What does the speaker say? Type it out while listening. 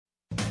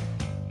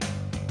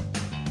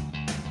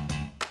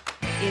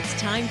It's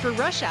time for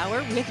Rush Hour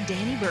with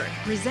Danny Burke,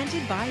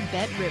 presented by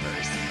Bet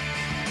Rivers.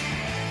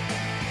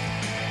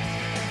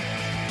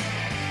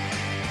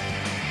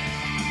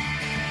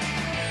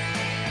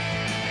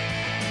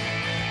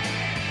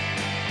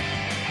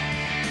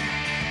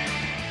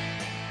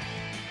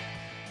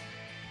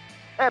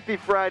 Happy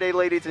Friday,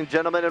 ladies and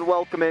gentlemen, and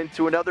welcome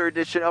into another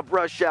edition of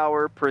Rush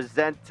Hour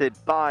presented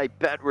by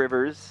Bet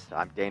Rivers.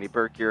 I'm Danny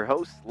Burke, your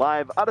host,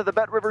 live out of the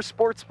Bet Rivers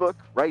Sportsbook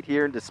right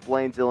here in Des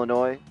Plaines,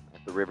 Illinois,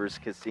 at the Rivers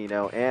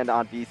Casino and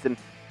on VSiN,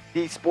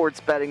 the Sports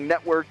Betting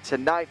Network.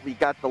 Tonight, we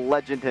got the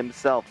legend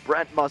himself,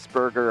 Brent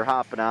Musburger,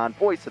 hopping on,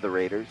 voice of the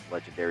Raiders,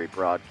 legendary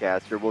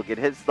broadcaster. We'll get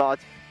his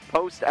thoughts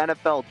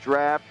post-NFL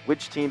draft,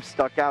 which team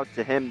stuck out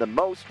to him the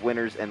most,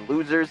 winners and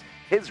losers,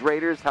 his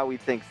Raiders, how he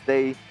thinks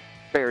they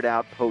fared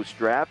out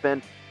post-draft,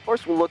 and of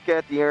course we'll look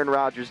at the Aaron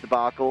Rodgers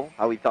debacle,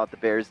 how he thought the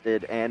Bears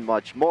did, and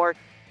much more.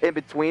 In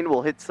between,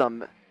 we'll hit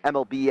some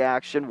MLB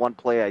action, one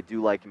play I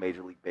do like in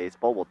Major League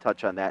Baseball. We'll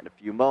touch on that in a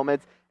few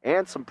moments,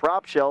 and some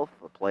prop shelf,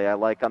 a play I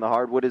like on the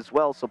hardwood as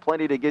well, so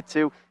plenty to get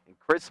to. And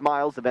Chris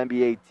Miles of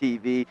NBA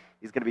TV,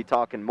 he's going to be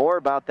talking more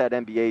about that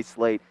NBA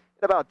slate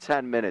in about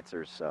 10 minutes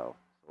or so.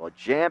 Well, a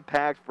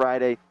jam-packed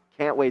Friday,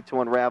 can't wait to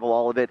unravel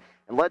all of it.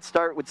 And let's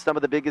start with some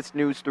of the biggest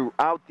news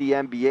throughout the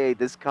NBA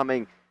this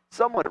coming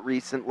somewhat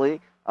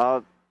recently,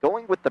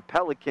 going with the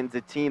Pelicans,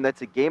 a team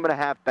that's a game and a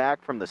half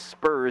back from the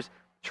Spurs,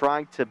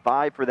 trying to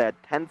vie for that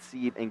 10th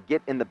seed and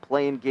get in the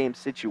play-in game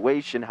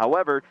situation.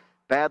 However,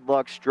 bad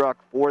luck struck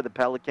for the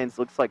Pelicans.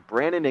 Looks like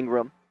Brandon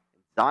Ingram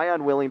and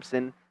Zion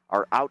Williamson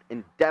are out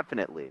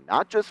indefinitely.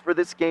 Not just for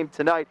this game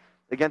tonight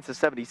against the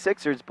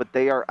 76ers, but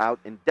they are out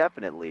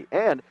indefinitely.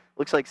 And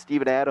looks like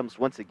Steven Adams,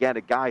 once again,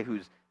 a guy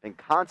who's been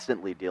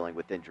constantly dealing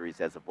with injuries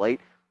as of late,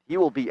 he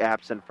will be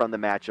absent from the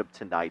matchup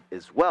tonight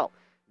as well.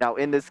 Now,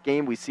 in this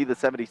game, we see the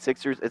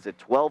 76ers as a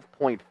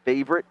 12-point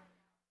favorite,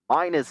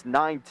 minus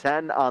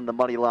 910 on the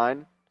money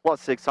line,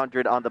 plus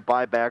 600 on the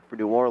buyback for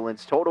New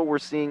Orleans. Total we're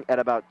seeing at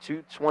about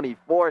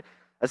 224.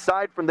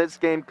 Aside from this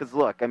game, because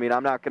look, I mean,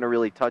 I'm not going to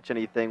really touch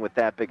anything with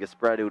that big a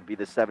spread. It would be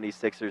the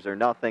 76ers or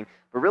nothing.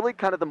 But really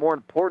kind of the more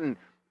important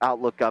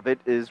outlook of it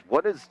is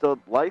what is the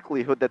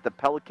likelihood that the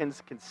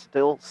Pelicans can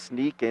still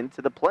sneak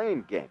into the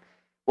play-in game?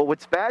 Well,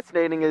 what's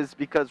fascinating is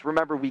because,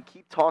 remember, we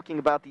keep talking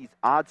about these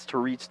odds to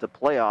reach the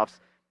playoffs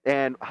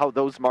and how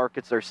those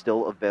markets are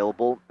still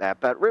available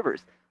at Bet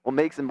Rivers. What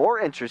makes it more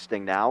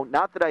interesting now,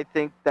 not that I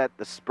think that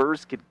the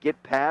Spurs could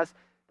get past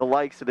the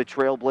likes of the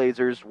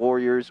Trailblazers,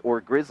 Warriors, or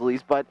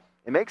Grizzlies, but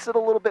it makes it a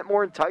little bit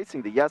more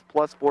enticing. The yes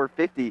plus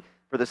 450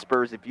 for the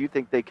Spurs if you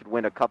think they could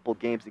win a couple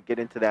games and get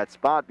into that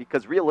spot,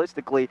 because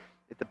realistically,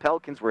 if the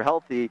Pelicans were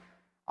healthy,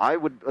 I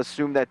would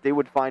assume that they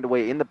would find a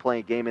way in the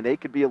playing game, and they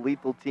could be a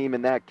lethal team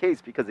in that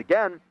case, because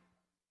again,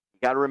 you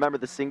got to remember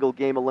the single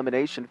game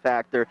elimination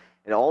factor,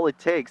 and all it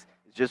takes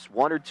just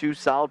one or two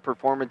solid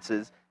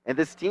performances, and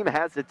this team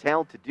has the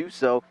talent to do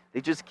so.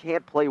 They just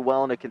can't play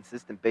well on a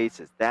consistent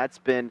basis. That's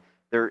been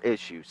their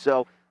issue.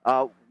 So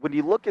when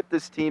you look at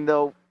this team,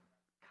 though,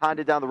 kind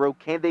of down the road,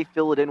 can they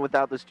fill it in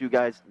without those two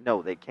guys?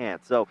 No, they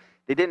can't. So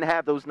they didn't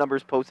have those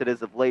numbers posted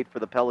as of late for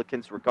the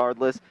Pelicans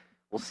regardless.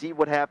 We'll see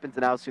what happens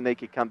and how soon they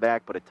could come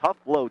back, but a tough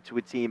blow to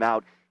a team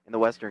out in the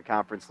Western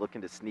Conference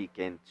looking to sneak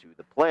into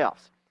the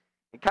playoffs.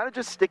 And kind of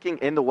just sticking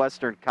in the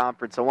Western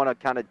Conference, I want to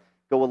kind of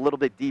go a little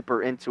bit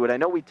deeper into it. I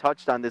know we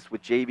touched on this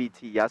with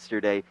JVT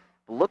yesterday,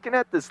 but looking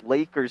at this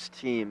Lakers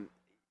team,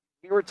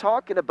 we were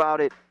talking about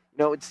it,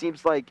 it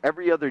seems like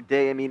every other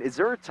day. I mean, is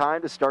there a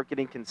time to start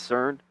getting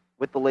concerned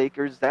with the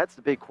Lakers? That's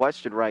the big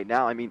question right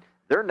now. I mean,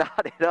 they're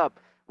knotted up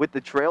with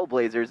the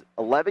Trailblazers,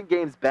 11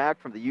 games back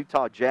from the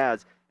Utah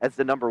Jazz as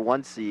the number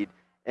one seed,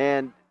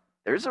 and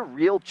there's a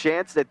real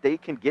chance that they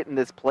can get in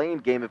this play-in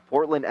game if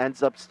Portland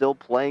ends up still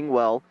playing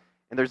well.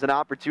 And there's an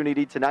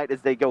opportunity tonight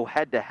as they go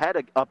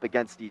head-to-head up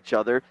against each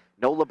other.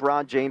 No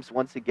LeBron James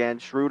once again.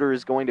 Schroeder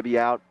is going to be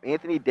out.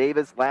 Anthony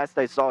Davis, last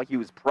I saw, he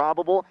was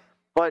probable.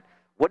 But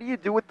what do you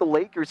do with the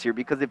Lakers here?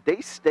 Because if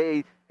they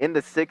stay in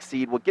the 6th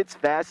seed, what gets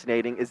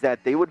fascinating is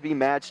that they would be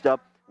matched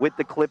up with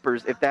the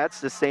Clippers if that's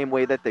the same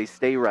way that they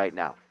stay right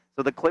now.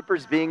 So the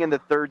Clippers being in the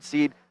 3rd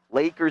seed,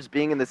 Lakers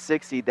being in the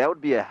 6th seed, that would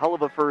be a hell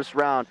of a first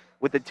round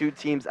with the two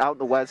teams out in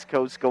the West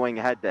Coast going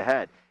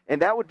head-to-head. And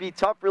that would be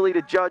tough really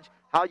to judge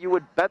how you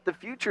would bet the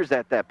futures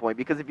at that point.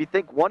 Because if you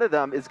think one of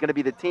them is going to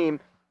be the team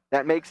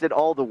that makes it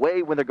all the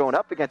way when they're going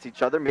up against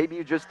each other, maybe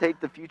you just take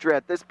the future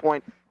at this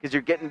point because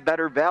you're getting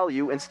better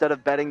value instead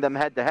of betting them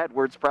head-to-head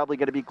where it's probably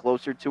going to be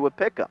closer to a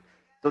pick-up.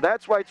 So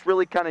that's why it's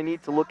really kind of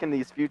neat to look in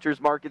these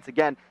futures markets.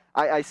 Again,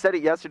 I said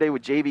it yesterday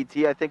with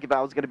JVT. I think if I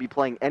was going to be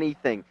playing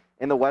anything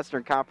in the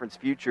Western Conference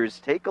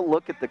futures, take a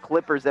look at the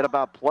Clippers at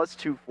about plus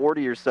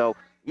 240 or so.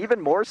 Even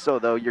more so,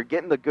 though, you're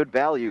getting the good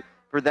value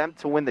for them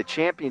to win the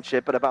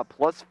championship at about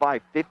plus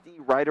 550,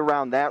 right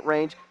around that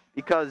range,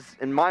 because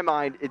in my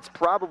mind, it's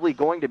probably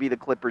going to be the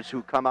Clippers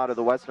who come out of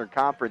the Western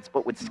Conference.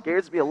 But what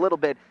scares me a little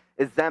bit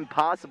is them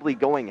possibly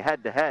going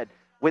head-to-head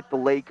with the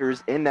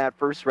Lakers in that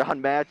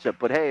first-round matchup.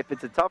 But, hey, if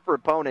it's a tougher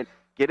opponent,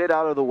 get it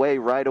out of the way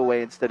right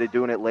away instead of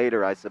doing it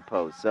later, I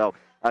suppose. So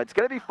It's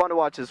going to be fun to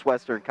watch this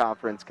Western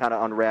Conference kind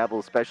of unravel,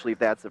 especially if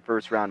that's the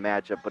first-round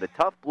matchup. But a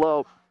tough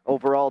blow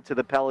overall to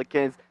the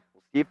Pelicans.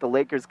 We'll see if the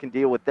Lakers can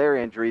deal with their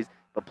injuries,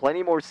 but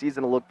plenty more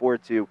season to look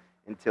forward to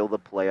until the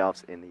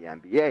playoffs in the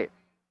NBA.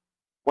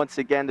 Once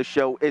again, the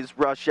show is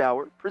Rush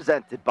Hour,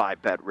 presented by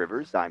Bet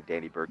Rivers. I'm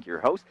Danny Burke,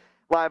 your host,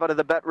 live out of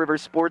the Bet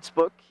Rivers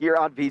Sportsbook here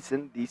on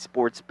VSiN, the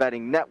sports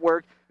betting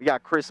network. We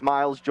got Chris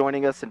Miles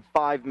joining us in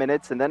 5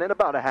 minutes, and then in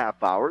about a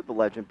half hour, the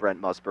legend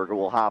Brent Musburger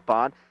will hop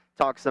on,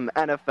 talk some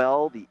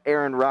NFL, the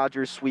Aaron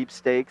Rodgers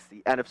sweepstakes,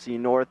 the NFC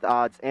North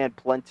odds, and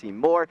plenty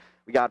more.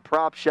 We got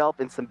Prop Shelf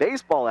and some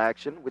baseball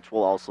action, which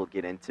we'll also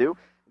get into.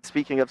 And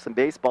speaking of some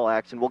baseball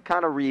action, we'll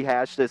kind of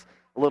rehash this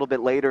a little bit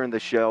later in the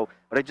show,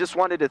 but I just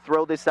wanted to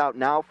throw this out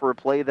now for a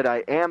play that I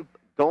am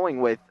going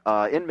with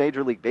in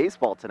Major League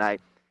Baseball tonight.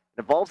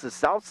 It involves the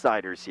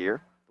Southsiders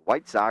here, the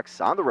White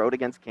Sox on the road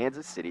against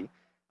Kansas City.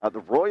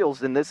 The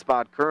Royals in this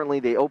spot currently,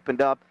 they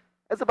opened up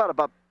as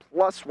about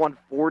plus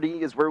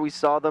 140 is where we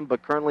saw them,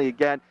 but currently,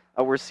 again,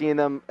 we're seeing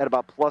them at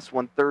about plus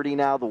 130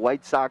 now. The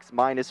White Sox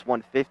minus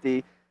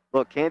 150.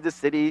 Look, Kansas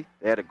City,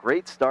 they had a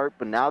great start,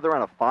 but now they're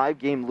on a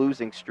 5-game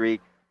losing streak.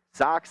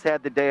 Sox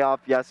had the day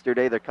off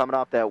yesterday. They're coming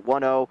off that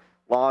 1-0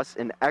 loss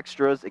in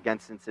extras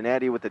against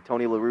Cincinnati with the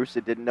Tony La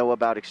Russa didn't know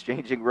about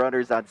exchanging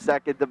runners on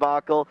second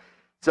debacle.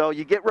 So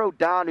you get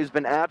Rodon, who's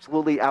been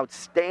absolutely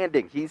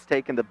outstanding. He's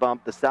taken the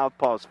bump. The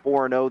Southpaw's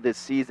 4-0 this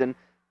season,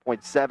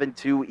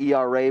 .72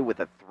 ERA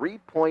with a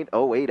 3.08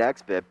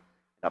 xBIP,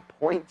 and a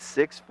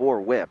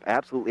 .64 WHIP.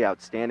 Absolutely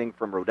outstanding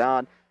from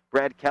Rodon.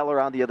 Brad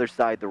Keller on the other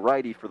side, the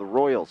righty for the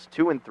Royals,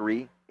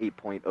 2-3,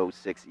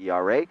 8.06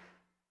 ERA.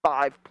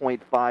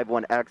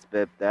 5.51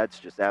 xBIP, that's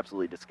just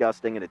absolutely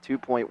disgusting, and a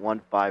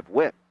 2.15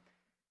 WHIP.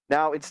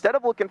 Now, instead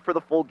of looking for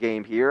the full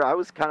game here, I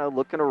was kind of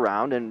looking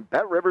around, and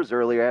Bet Rivers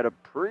earlier had a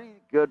pretty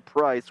good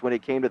price when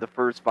it came to the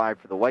first 5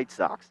 for the White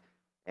Sox.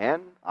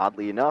 And,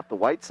 oddly enough, the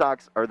White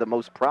Sox are the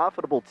most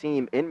profitable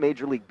team in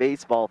Major League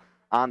Baseball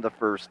on the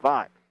first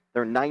 5.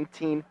 They're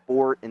 19,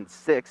 4, and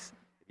 6.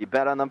 If you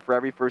bet on them for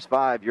every first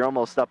 5, you're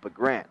almost up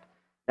 $1,000.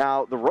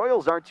 Now, the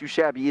Royals aren't too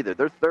shabby either.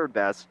 They're third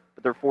best,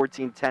 but they're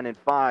 14, 10, and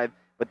 5.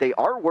 But they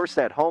are worse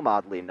at home,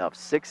 oddly enough,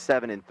 6,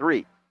 7, and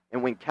 3.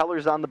 And when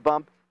Keller's on the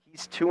bump,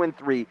 he's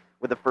 2-3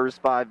 with the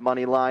first 5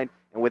 money line.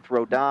 And with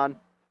Rodon,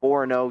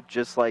 4-0,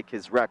 just like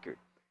his record.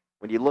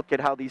 When you look at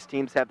how these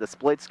teams have the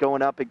splits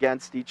going up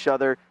against each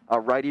other,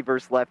 righty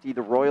versus lefty,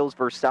 the Royals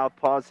versus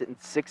Southpaws hitting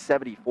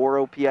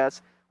 674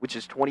 OPS, which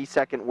is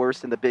 22nd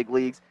worst in the big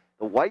leagues.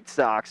 The White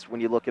Sox, when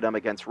you look at them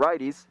against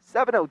righties,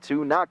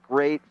 702, not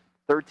great,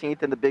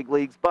 13th in the big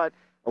leagues, but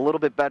a little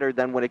bit better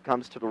than when it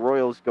comes to the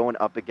Royals going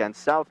up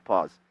against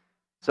Southpaws.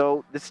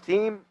 So this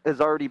team has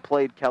already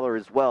played Keller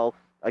as well.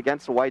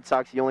 Against the White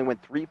Sox, he only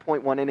went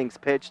 3.1 innings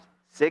pitched,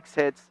 6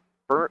 hits,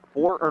 4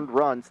 earned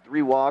runs,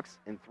 3 walks,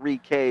 and 3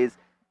 Ks.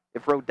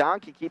 If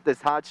Rodon can keep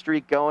this hot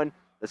streak going,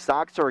 the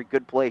Sox are a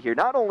good play here.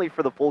 Not only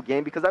for the full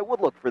game, because I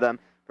would look for them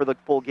for the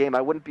full game.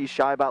 I wouldn't be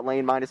shy about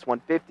laying minus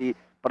 150,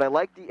 but I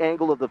like the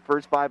angle of the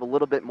first 5 a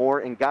little bit more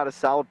and got a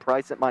solid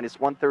price at minus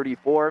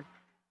 134.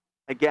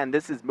 Again,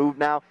 this is moved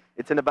now.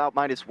 It's in about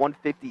minus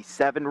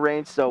 157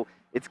 range, so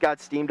it's got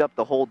steamed up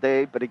the whole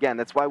day. But again,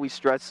 that's why we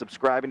stress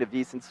subscribing to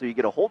VSiN so you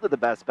get a hold of the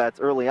best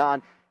bets early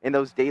on in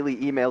those daily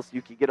emails.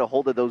 You can get a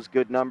hold of those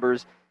good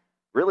numbers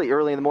really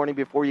early in the morning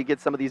before you get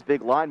some of these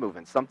big line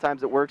movements.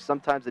 Sometimes it works,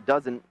 sometimes it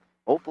doesn't.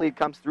 Hopefully it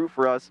comes through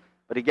for us.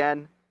 But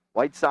again,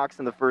 White Sox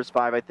in the first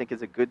 5, I think,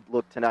 is a good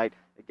look tonight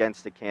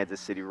against the Kansas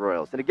City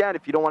Royals. And again,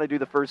 if you don't want to do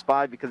the first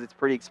 5 because it's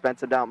pretty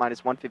expensive now at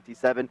minus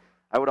 157,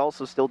 I would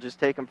also still just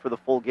take them for the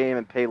full game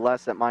and pay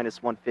less at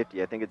minus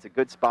 150. I think it's a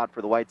good spot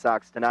for the White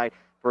Sox tonight.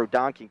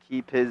 Rodon can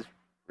keep his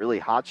really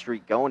hot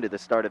streak going to the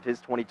start of his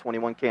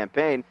 2021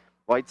 campaign.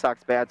 White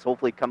Sox bats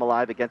hopefully come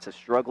alive against a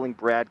struggling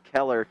Brad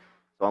Keller.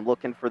 So I'm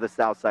looking for the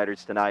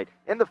Southsiders tonight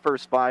in the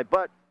first 5.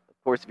 But,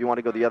 of course, if you want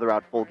to go the other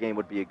route, full game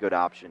would be a good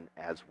option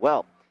as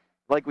well.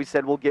 Like we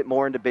said, we'll get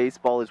more into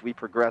baseball as we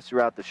progress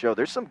throughout the show.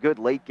 There's some good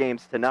late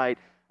games tonight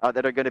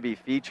that are going to be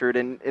featured.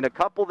 And in a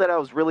couple that I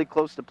was really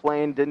close to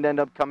playing, didn't end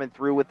up coming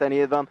through with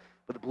any of them.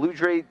 But the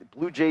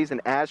Blue Jays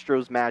and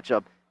Astros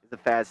matchup is a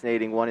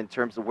fascinating one in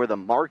terms of where the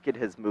market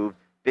has moved.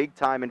 Big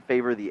time in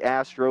favor of the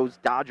Astros.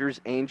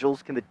 Dodgers,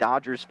 Angels. Can the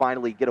Dodgers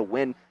finally get a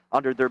win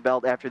under their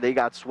belt after they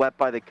got swept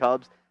by the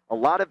Cubs? A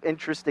lot of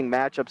interesting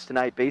matchups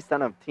tonight based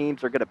on if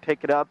teams are going to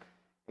pick it up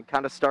and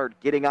kind of start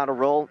getting on a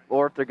roll,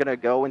 or if they're going to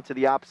go into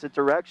the opposite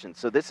direction.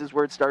 So this is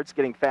where it starts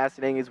getting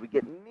fascinating as we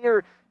get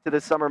near to the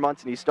summer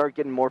months and you start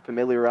getting more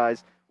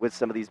familiarized with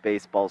some of these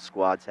baseball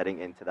squads heading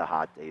into the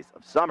hot days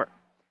of summer.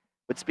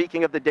 But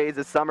speaking of the days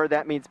of summer,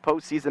 that means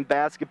postseason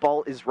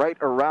basketball is right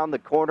around the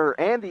corner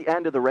and the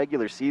end of the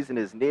regular season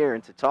is near.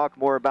 And to talk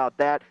more about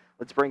that,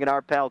 let's bring in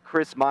our pal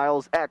Chris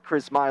Miles at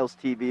Chris Miles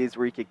TV, is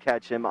where you can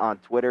catch him on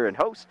Twitter and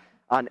host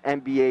on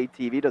NBA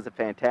TV. Does a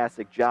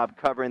fantastic job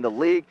covering the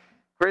league.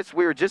 Chris,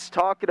 we were just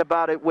talking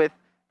about it with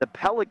the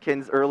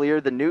Pelicans earlier,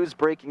 the news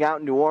breaking out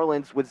in New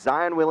Orleans with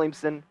Zion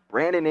Williamson,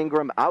 Brandon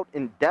Ingram out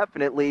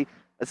indefinitely.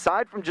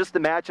 Aside from just the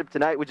matchup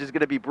tonight, which is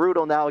going to be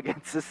brutal now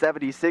against the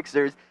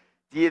 76ers,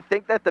 Do you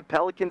think that the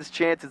Pelicans'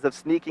 chances of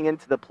sneaking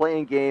into the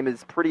play-in game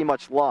is pretty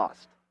much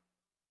lost?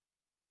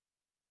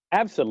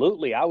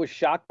 Absolutely. I was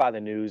shocked by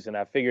the news, and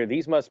I figured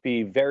these must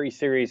be very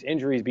serious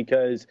injuries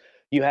because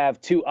you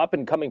have two up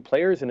and coming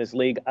players in this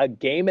league, a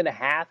game and a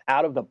half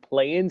out of the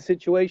play in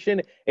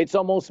situation. It's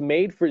almost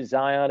made for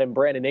Zion and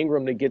Brandon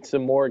Ingram to get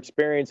some more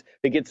experience,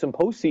 to get some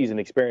postseason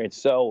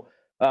experience. So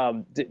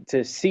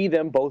to see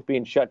them both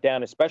being shut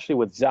down, especially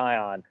with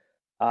Zion,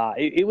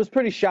 it was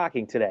pretty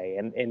shocking today.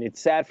 And it's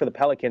sad for the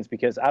Pelicans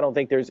because I don't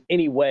think there's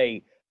any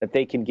way that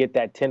they can get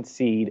that 10th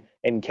seed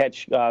and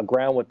catch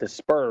ground with the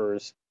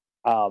Spurs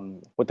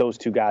with those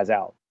two guys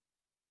out.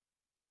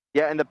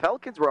 Yeah, and the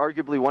Pelicans were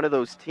arguably one of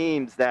those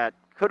teams that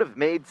could have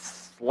made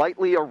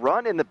slightly a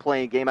run in the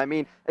playing game. I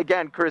mean,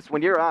 again, Chris,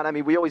 when you're on, I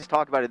mean, we always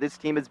talk about it. This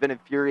team has been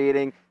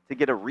infuriating to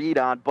get a read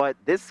on, but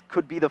this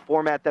could be the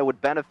format that would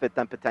benefit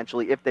them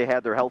potentially if they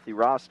had their healthy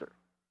roster.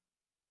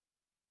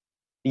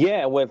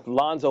 Yeah, with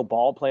Lonzo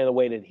Ball playing the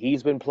way that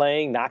he's been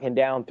playing, knocking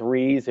down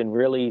threes and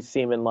really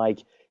seeming like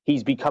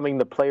he's becoming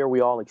the player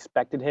we all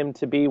expected him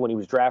to be when he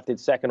was drafted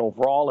second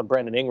overall. And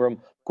Brandon Ingram,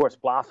 of course,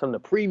 blossomed the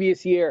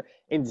previous year.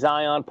 And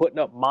Zion putting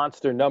up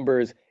monster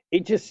numbers.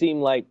 It just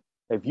seemed like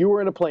if you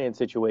were in a play-in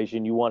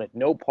situation, you wanted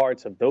no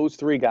parts of those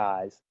three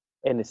guys.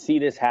 And to see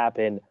this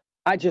happen,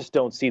 I just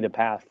don't see the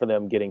path for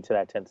them getting to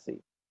that 10th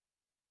seed.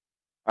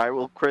 All right,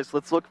 well, Chris,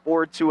 let's look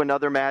forward to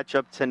another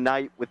matchup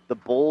tonight with the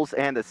Bulls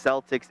and the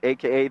Celtics,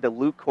 a.k.a. the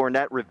Luke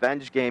Kornet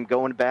revenge game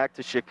going back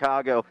to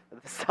Chicago.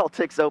 The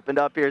Celtics opened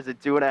up here as a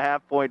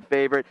 2.5-point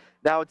favorite.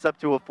 Now it's up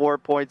to a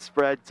 4-point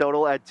spread,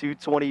 total at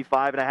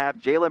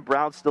 225.5. Jaylen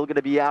Brown's still going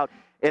to be out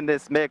in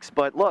this mix.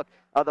 But look,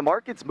 the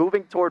market's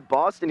moving toward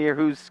Boston here,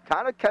 who's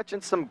kind of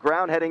catching some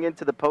ground heading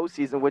into the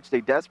postseason, which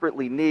they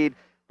desperately need.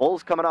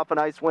 Bulls coming off a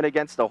nice win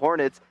against the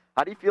Hornets.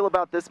 How do you feel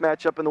about this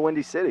matchup in the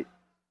Windy City?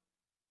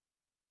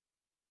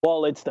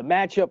 Well, it's the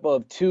matchup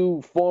of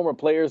two former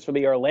players for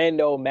the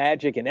Orlando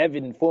Magic and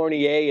Evan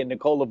Fournier and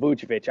Nikola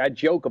Vucevic. I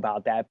joke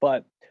about that,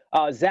 but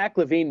Zach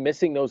LaVine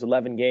missing those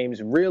 11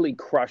 games really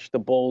crushed the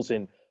Bulls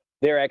and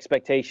their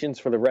expectations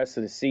for the rest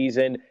of the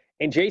season.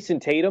 And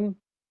Jason Tatum,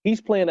 he's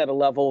playing at a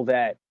level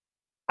that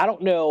I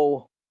don't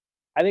know.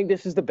 I think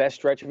this is the best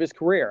stretch of his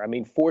career. I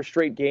mean, 4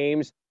 straight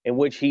games in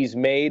which he's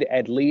made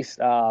at least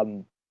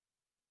 3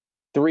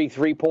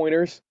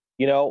 3-pointers,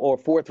 or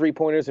 4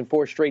 3-pointers in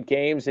 4 straight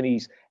games, and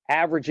he's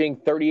averaging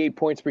 38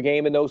 points per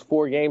game in those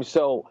 4 games.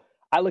 So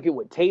I look at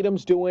what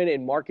Tatum's doing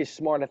and Marcus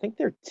Smart. I think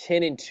they're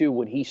 10-2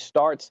 when he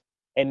starts.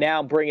 And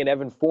now bringing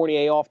Evan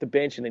Fournier off the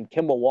bench and then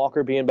Kemba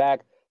Walker being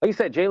back. Like you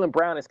said, Jaylen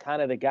Brown is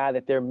kind of the guy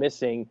that they're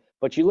missing.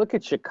 But you look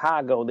at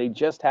Chicago, they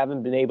just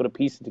haven't been able to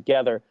piece it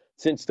together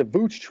since the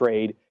Vooch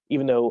trade,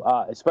 even though,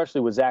 especially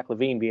with Zach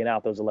LaVine being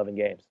out those 11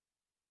 games.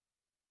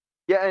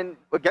 Yeah, and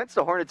against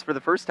the Hornets, for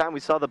the first time,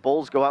 we saw the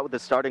Bulls go out with the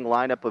starting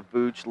lineup of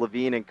Vooch,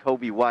 LaVine, and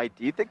Kobe White.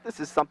 Do you think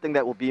this is something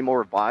that will be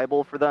more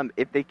viable for them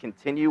if they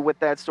continue with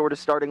that sort of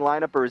starting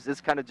lineup, or is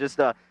this kind of just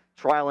a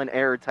trial and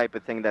error type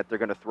of thing that they're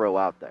going to throw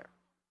out there?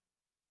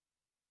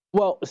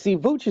 Well, see,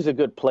 Vooch is a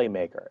good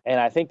playmaker, and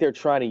I think they're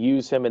trying to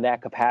use him in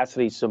that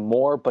capacity some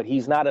more, but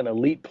he's not an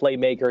elite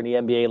playmaker in the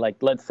NBA like,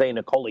 let's say,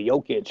 Nikola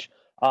Jokic.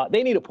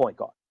 They need a point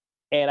guard,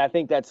 and I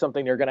think that's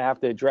something they're going to have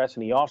to address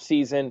in the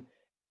offseason.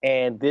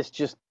 And this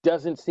just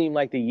doesn't seem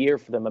like the year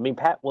for them. I mean,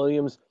 Pat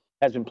Williams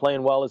has been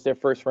playing well as their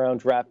first-round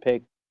draft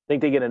pick. I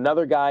think they get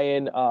another guy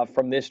in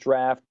from this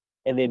draft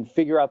and then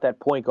figure out that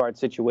point guard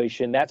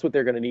situation. That's what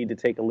they're going to need to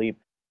take a leap.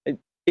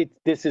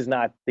 This is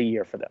not the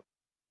year for them.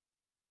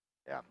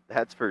 Yeah,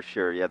 that's for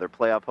sure. Yeah, their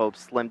playoff hopes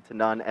slim to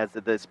none as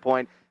of this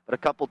point. But a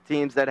couple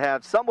teams that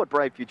have somewhat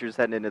bright futures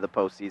heading into the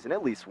postseason,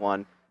 at least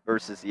one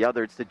versus the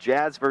other. It's the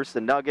Jazz versus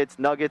the Nuggets.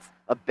 Nuggets,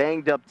 a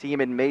banged-up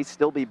team and may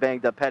still be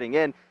banged up heading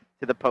in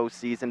to the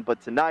postseason, but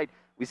tonight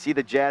we see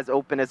the Jazz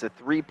open as a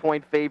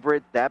 3-point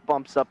favorite. That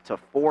bumps up to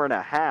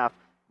 4.5,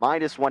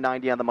 minus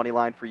 190 on the money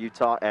line for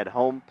Utah at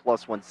home,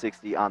 plus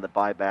 160 on the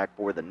buyback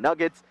for the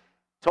Nuggets.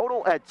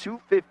 Total at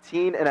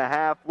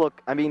 215.5.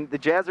 Look, I mean, the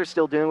Jazz are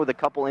still dealing with a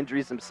couple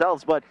injuries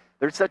themselves, but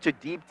they're such a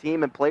deep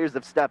team and players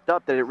have stepped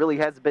up that it really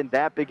hasn't been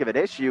that big of an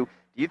issue.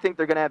 Do you think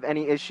they're going to have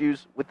any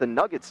issues with the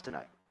Nuggets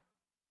tonight?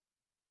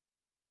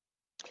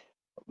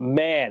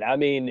 Man, I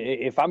mean,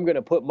 if I'm going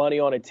to put money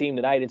on a team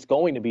tonight, it's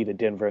going to be the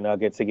Denver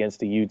Nuggets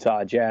against the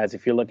Utah Jazz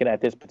if you're looking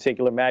at this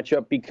particular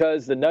matchup,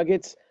 because the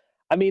Nuggets,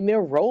 I mean,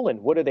 they're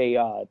rolling. What are they,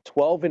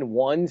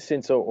 12-1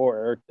 since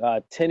or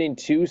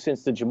 10-2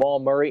 since the Jamal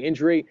Murray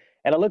injury?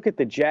 And I look at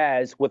the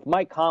Jazz, with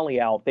Mike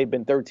Conley out, they've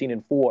been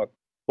 13-4.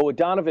 But with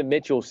Donovan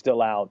Mitchell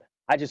still out,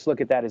 I just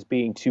look at that as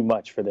being too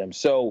much for them.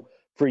 So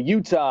for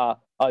Utah,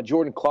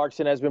 Jordan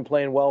Clarkson has been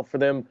playing well for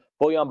them.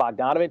 Bojan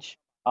Bogdanovic,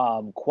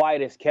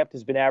 quiet as kept,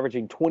 has been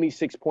averaging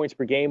 26 points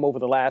per game over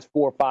the last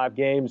 4 or 5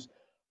 games.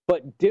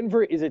 But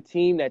Denver is a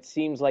team that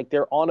seems like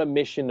they're on a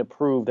mission to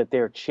prove that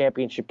they're a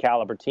championship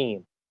caliber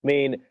team. I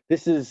mean,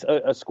 this is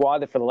a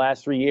squad that for the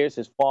last 3 years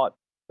has fought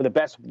for the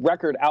best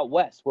record out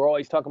west. We're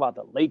always talking about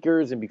the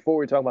Lakers, and before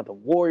we talk about the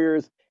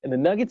Warriors. And the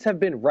Nuggets have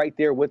been right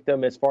there with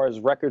them as far as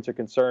records are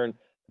concerned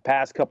the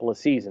past couple of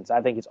seasons.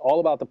 I think it's all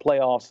about the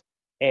playoffs.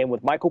 And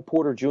with Michael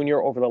Porter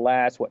Jr. over the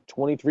last,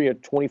 23 or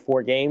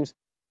 24 games,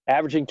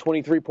 averaging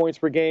 23 points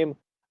per game,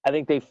 I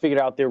think they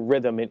figured out their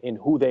rhythm in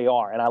who they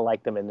are, and I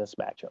like them in this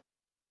matchup.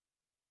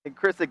 And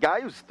Chris, the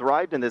guy who's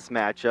thrived in this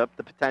matchup,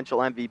 the potential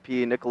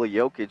MVP Nikola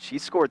Jokic, he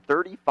scored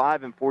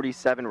 35 and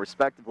 47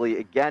 respectively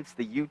against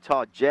the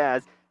Utah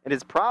Jazz, and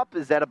his prop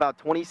is at about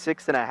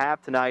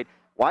 26.5 tonight.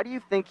 Why do you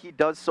think he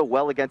does so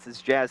well against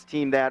this Jazz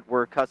team that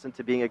we're accustomed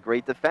to being a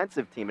great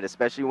defensive team, and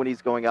especially when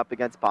he's going up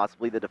against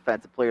possibly the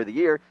Defensive Player of the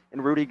Year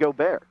in Rudy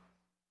Gobert?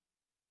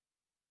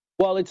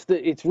 Well,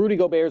 it's Rudy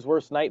Gobert's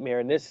worst nightmare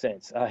in this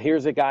sense.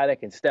 Here's a guy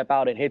that can step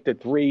out and hit the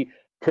three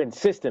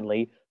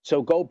consistently.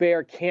 So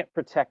Gobert can't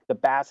protect the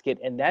basket,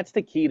 and that's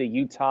the key to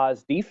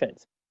Utah's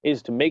defense,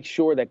 is to make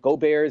sure that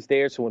Gobert is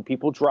there so when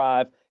people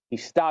drive, he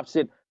stops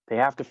it. They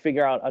have to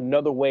figure out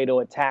another way to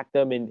attack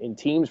them, and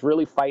teams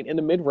really fight in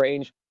the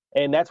mid-range,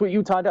 and that's what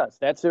Utah does.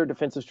 That's their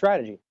defensive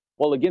strategy.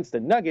 Well, against the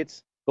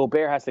Nuggets,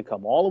 Gobert has to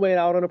come all the way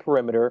out on the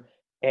perimeter,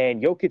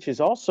 and Jokic has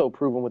also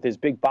proven with his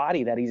big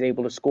body that he's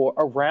able to score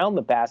around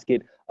the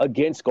basket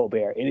against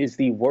Gobert. It is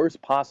the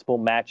worst possible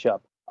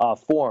matchup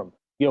for him.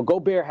 You know,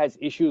 Gobert has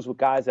issues with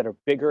guys that are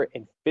bigger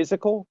and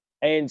physical,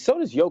 and so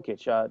does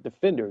Jokic,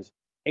 defenders.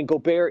 And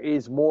Gobert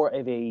is more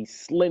of a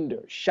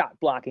slender,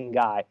 shot-blocking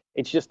guy.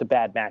 It's just a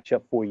bad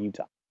matchup for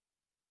Utah.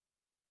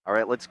 All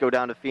right, let's go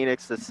down to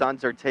Phoenix. The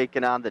Suns are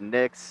taking on the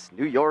Knicks.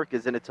 New York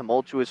is in a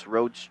tumultuous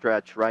road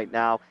stretch right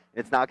now.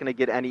 It's not going to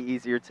get any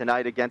easier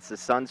tonight against the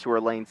Suns, who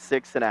are laying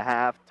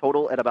 6.5,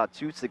 total at about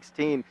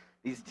 216.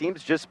 These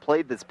teams just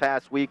played this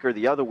past week, or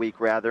the other week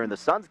rather, and the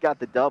Suns got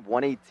the dub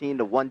 118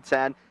 to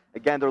 110.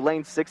 Again, they're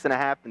laying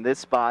 6.5 in this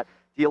spot.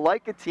 Do you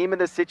like a team in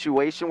this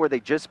situation where they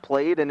just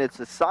played and it's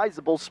a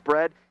sizable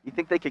spread? You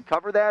think they could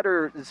cover that,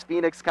 or does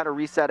Phoenix kind of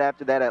reset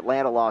after that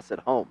Atlanta loss at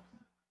home?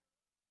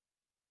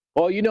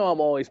 Well, you know I'm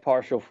always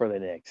partial for the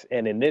Knicks,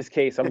 and in this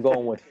case, I'm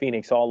going with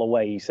Phoenix all the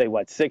way. You say,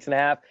 what,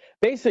 6.5?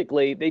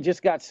 Basically, they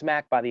just got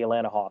smacked by the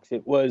Atlanta Hawks.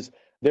 It was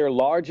their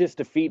largest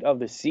defeat of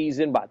the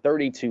season by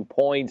 32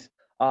 points.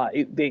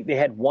 They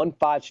had won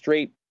 5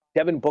 straight.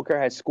 Devin Booker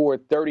has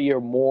scored 30 or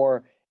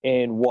more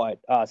in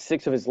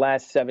 6 of his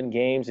last 7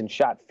 games and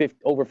shot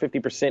over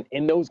 50%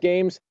 in those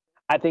games.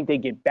 I think they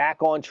get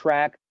back on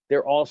track.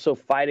 They're also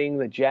fighting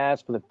the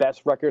Jazz for the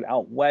best record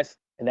out west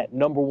and that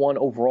 #1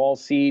 overall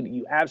seed.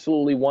 You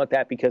absolutely want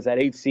that because that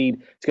 8th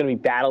seed is going to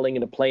be battling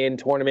in the play-in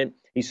tournament.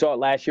 You saw it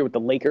last year with the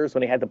Lakers when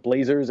they had the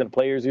Blazers and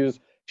players who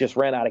just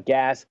ran out of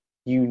gas.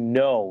 You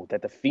know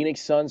that the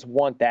Phoenix Suns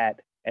want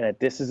that, and that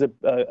this is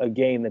a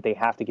game that they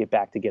have to get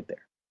back to get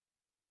there.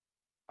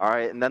 All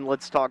right, and then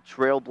let's talk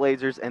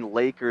Trailblazers and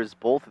Lakers.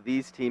 Both of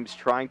these teams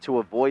trying to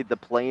avoid the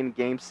play-in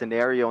game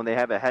scenario, and they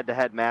have a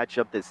head-to-head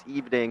matchup this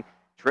evening.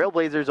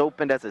 Trailblazers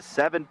opened as a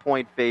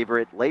 7-point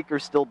favorite.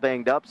 Lakers still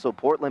banged up, so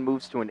Portland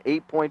moves to an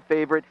 8-point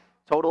favorite.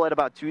 Total at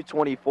about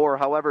 224.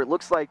 However, it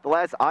looks like the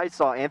last I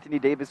saw, Anthony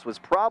Davis was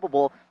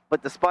probable,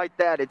 but despite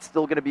that, it's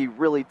still going to be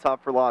really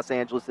tough for Los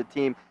Angeles, a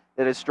team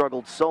that has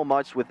struggled so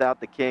much without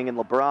the King and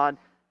LeBron.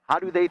 How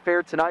do they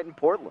fare tonight in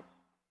Portland?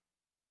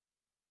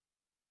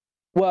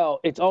 Well,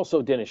 it's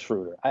also Dennis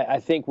Schroeder. I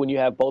think when you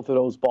have both of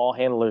those ball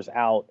handlers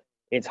out,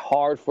 it's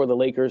hard for the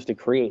Lakers to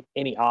create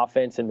any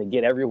offense and to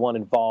get everyone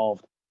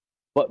involved.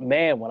 But,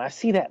 man, when I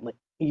see that,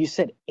 you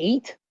said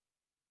 8?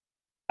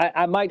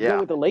 I might go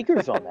with the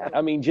Lakers on that.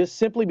 I mean, just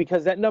simply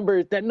because that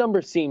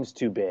number seems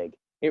too big.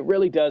 It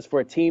really does for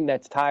a team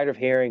that's tired of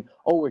hearing,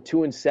 oh, we're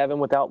 2-7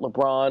 without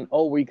LeBron.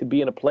 Oh, we could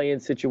be in a play-in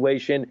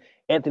situation.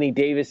 Anthony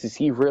Davis, is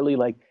he really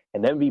like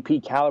an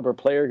MVP caliber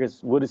player?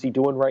 Because what is he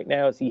doing right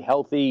now? Is he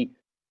healthy?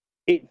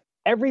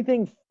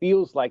 Everything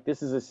feels like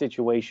this is a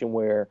situation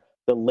where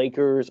the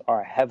Lakers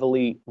are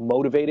heavily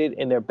motivated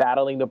and they're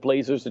battling the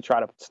Blazers to try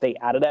to stay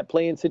out of that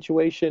play-in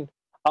situation.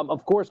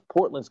 Of course,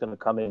 Portland's going to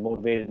come in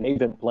motivated, and they've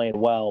been playing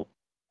well.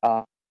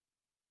 5-1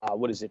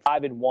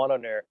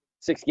 on their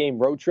 6-game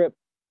road trip.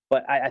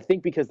 But I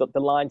think because the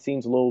line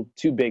seems a little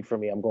too big for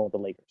me, I'm going with the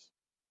Lakers.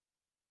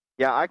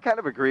 Yeah, I kind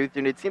of agree with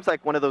you. And it seems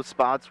like one of those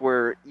spots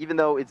where even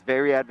though it's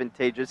very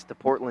advantageous to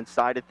Portland's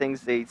side of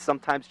things, they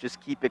sometimes just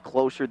keep it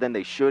closer than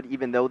they should,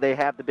 even though they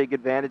have the big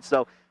advantage.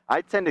 So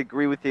I tend to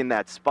agree with you in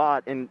that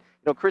spot. And,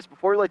 Chris,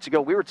 before we let you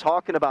go, we were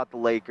talking about the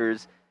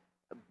Lakers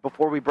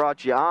before we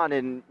brought you on.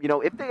 And,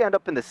 if they end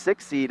up in the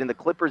 6th seed and the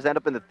Clippers end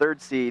up in the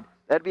 3rd seed,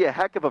 that'd be a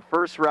heck of a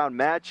first-round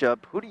matchup.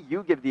 Who do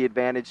you give the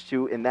advantage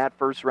to in that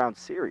first-round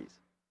series?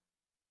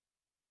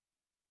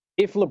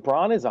 If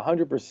LeBron is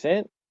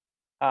 100%,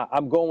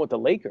 I'm going with the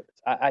Lakers.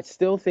 I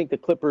still think the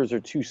Clippers are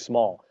too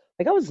small.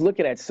 Like, I was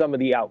looking at some of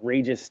the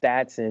outrageous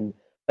stats, and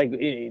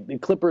the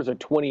Clippers are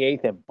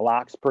 28th in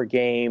blocks per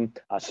game.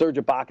 Serge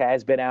Ibaka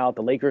has been out.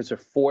 The Lakers are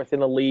 4th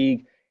in the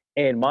league.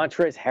 And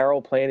Montrezl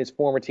Harrell playing his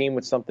former team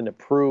with something to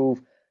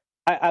prove.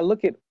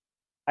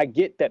 I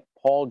get that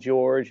Paul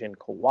George and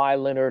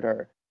Kawhi Leonard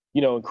are,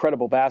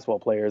 incredible basketball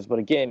players. But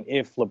again,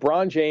 if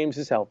LeBron James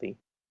is healthy,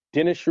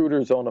 Dennis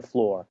Schroeder's on the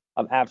floor,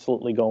 I'm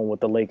absolutely going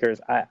with the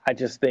Lakers. I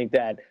just think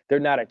that they're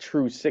not a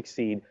true 6th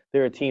seed.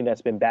 They're a team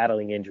that's been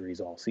battling injuries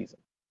all season.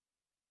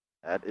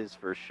 That is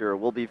for sure.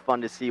 Will be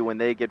fun to see when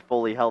they get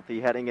fully healthy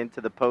heading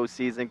into the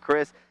postseason.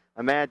 Chris,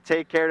 my man,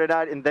 take care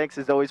tonight, and thanks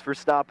as always for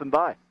stopping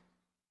by.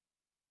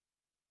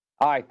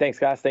 All right, thanks,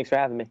 guys. Thanks for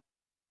having me.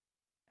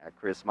 At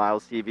Chris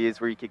Miles TV is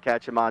where you can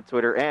catch him on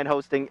Twitter and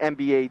hosting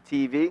NBA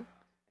TV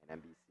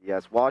and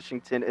NBCS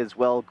Washington as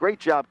well. Great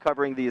job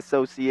covering the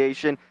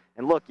association.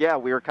 And look, yeah,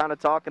 we were kind of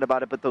talking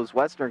about it, but those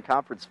Western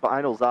Conference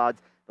Finals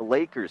odds, the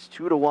Lakers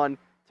 2-1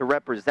 to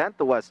represent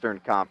the Western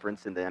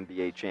Conference in the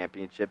NBA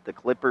championship. The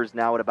Clippers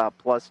now at about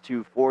plus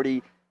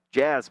 240.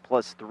 Jazz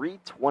plus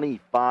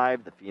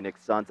 325. The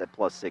Phoenix Suns at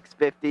plus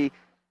 650.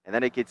 And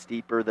then it gets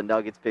deeper. The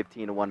Nuggets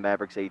 15-1,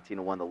 Mavericks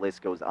 18-1. The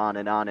list goes on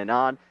and on and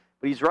on.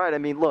 But he's right. I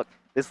mean, look,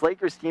 this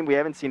Lakers team we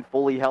haven't seen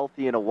fully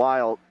healthy in a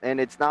while,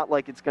 and it's not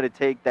like it's going to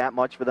take that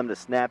much for them to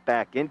snap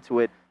back into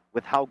it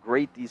with how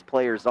great these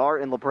players are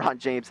in LeBron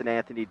James and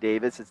Anthony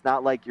Davis. It's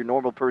not like your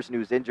normal person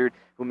who's injured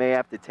who may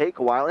have to take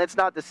a while. And it's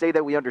not to say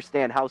that we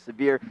understand how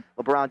severe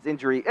LeBron's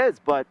injury is,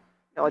 but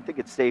I think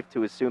it's safe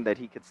to assume that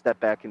he could step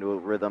back into a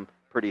rhythm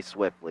pretty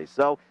swiftly.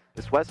 So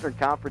this Western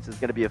Conference is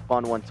going to be a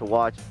fun one to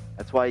watch.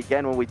 That's why,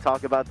 again, when we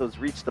talk about those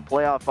reach the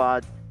playoff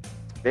odds,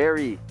 it's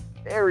very,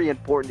 very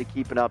important to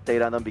keep an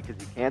update on them because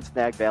you can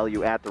snag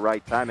value at the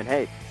right time. And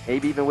hey,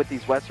 maybe even with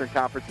these Western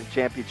Conference and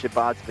championship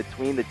odds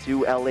between the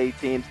two LA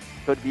teams,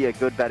 could be a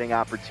good betting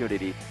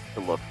opportunity to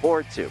look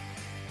forward to.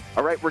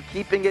 All right, we're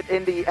keeping it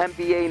in the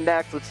NBA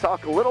next. Let's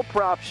talk a little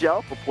prop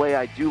shelf, a play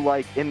I do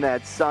like in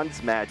that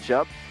Suns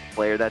matchup. A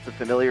player that's a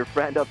familiar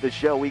friend of the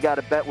show. We got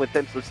to bet with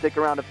him, so stick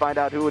around to find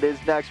out who it is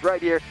next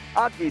right here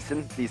on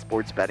VSiN, the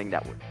Sports Betting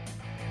Network.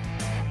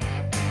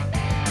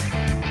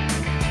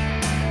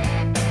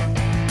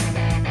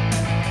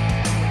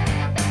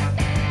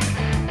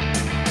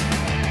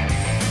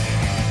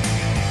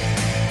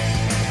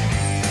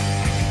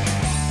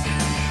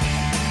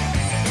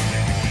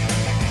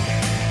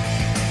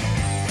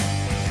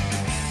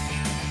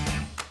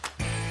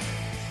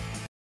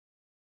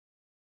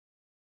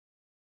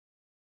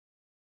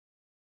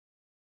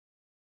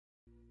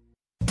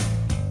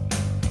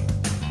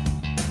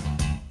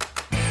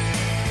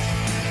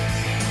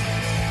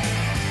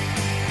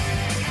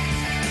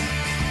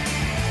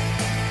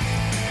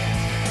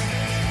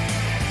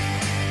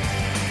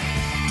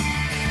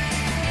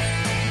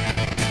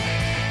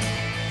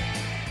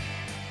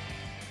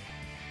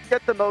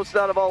 Get the most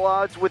out of all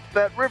odds with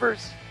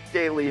BetRivers.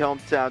 Daily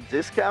hometown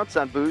discounts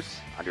on boosts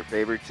on your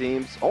favorite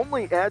teams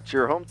only at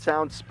your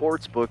hometown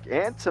sportsbook.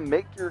 And to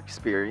make your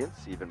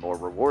experience even more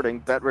rewarding,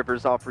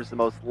 BetRivers offers the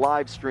most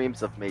live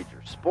streams of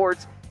major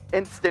sports,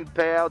 instant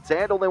payouts,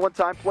 and only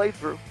one-time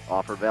playthrough.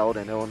 Offer valid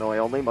in Illinois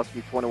only. Must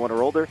be 21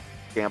 or older.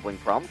 Gambling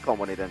problem? Call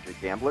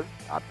 1-800-GAMBLER.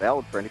 Not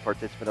valid for any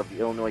participant of the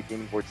Illinois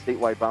Gaming Board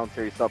statewide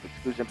voluntary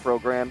self-exclusion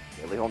program.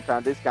 Daily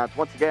hometown discounts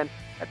once again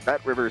at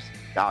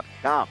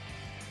BetRivers.com.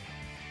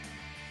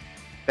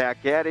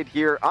 Back at it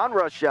here on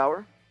Rush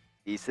Hour.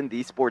 VSiN,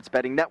 the Sports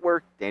Betting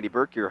Network. Danny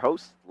Burke, your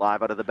host,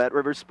 live out of the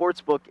BetRivers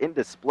Sportsbook in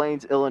Des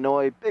Plaines,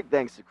 Illinois. Big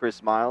thanks to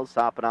Chris Miles,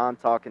 hopping on,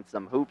 talking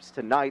some hoops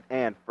tonight,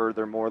 and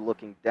furthermore,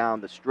 looking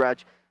down the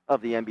stretch of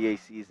the NBA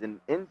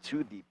season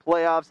into the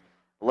playoffs.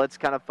 Let's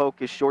kind of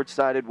focus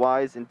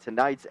short-sighted-wise in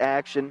tonight's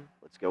action.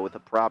 Let's go with a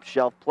prop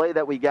shelf play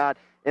that we got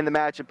in the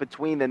matchup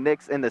between the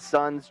Knicks and the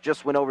Suns.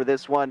 Just went over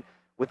this one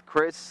with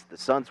Chris. The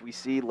Suns we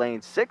see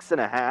laying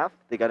 6.5.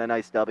 They got a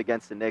nice dub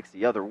against the Knicks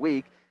the other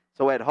week.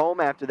 So at home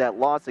after that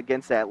loss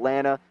against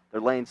Atlanta, they're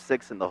laying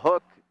 6 in the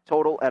hook.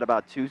 Total at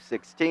about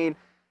 216.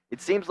 It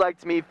seems like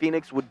to me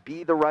Phoenix would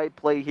be the right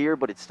play here,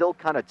 but it's still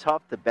kind of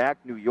tough to back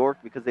New York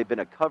because they've been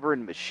a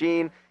covering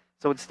machine.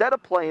 So instead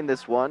of playing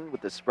this one with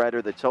the spread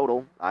or the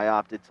total, I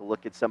opted to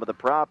look at some of the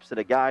props and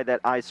a guy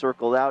that I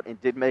circled out and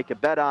did make a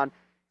bet on,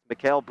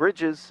 Mikal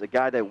Bridges, a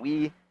guy that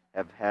we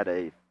have had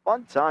a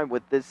fun time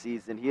with this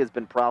season. He has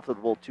been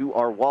profitable to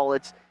our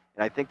wallets,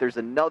 and I think there's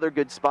another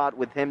good spot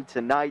with him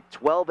tonight.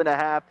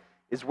 12.5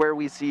 is where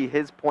we see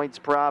his points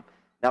prop.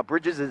 Now,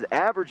 Bridges is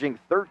averaging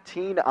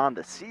 13 on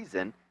the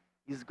season.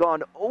 He's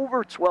gone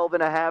over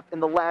 12.5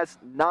 in the last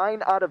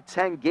 9 out of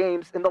 10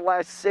 games in the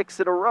last 6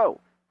 in a row.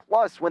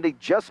 Plus, when they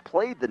just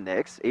played the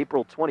Knicks,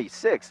 April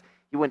 26th,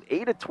 he went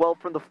 8 of 12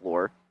 from the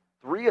floor,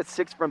 3 of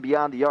 6 from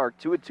beyond the arc,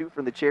 2 of 2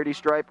 from the charity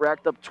stripe,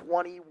 racked up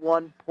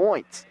 21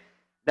 points.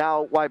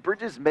 Now, while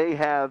Bridges may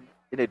have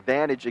an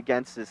advantage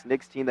against this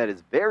Knicks team that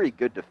is very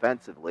good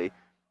defensively,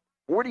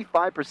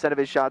 45% of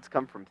his shots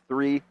come from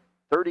 3,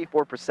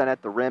 34%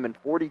 at the rim, and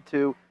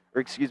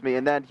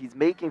and then he's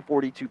making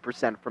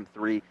 42% from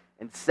 3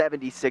 and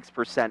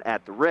 76%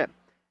 at the rim.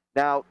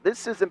 Now,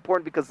 this is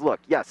important because, look,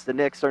 yes, the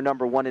Knicks are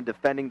number 1 in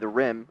defending the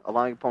rim,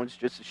 allowing opponents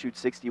just to shoot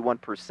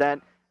 61%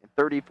 and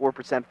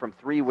 34% from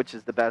 3, which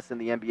is the best in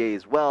the NBA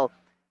as well,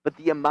 but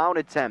the amount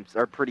of attempts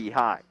are pretty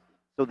high.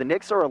 So the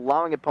Knicks are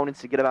allowing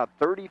opponents to get about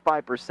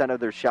 35% of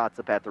their shots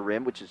up at the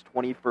rim, which is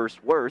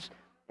 21st worst,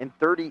 and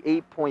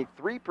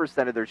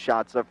 38.3% of their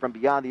shots up from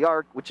beyond the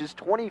arc, which is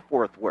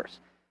 24th worst.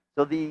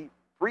 So the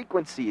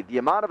frequency, the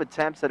amount of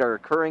attempts that are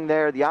occurring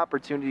there, the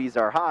opportunities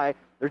are high.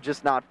 They're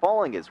just not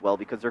falling as well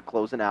because they're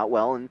closing out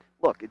well. And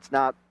look, it's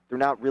not they're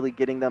not really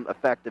getting them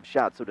effective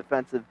shots. So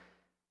defensive,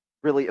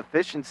 really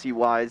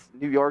efficiency-wise,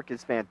 New York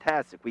is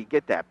fantastic. We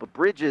get that. But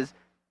Bridges,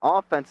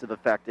 offensive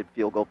effective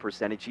field goal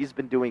percentage, he's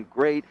been doing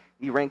great.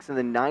 He ranks in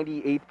the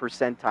 98th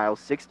percentile,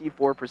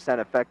 64%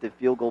 effective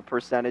field goal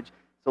percentage.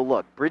 So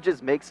look,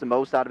 Bridges makes the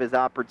most out of his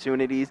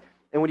opportunities.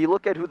 And when you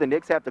look at who the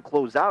Knicks have to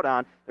close out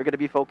on, they're going to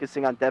be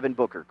focusing on Devin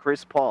Booker,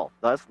 Chris Paul,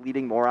 thus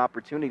leading more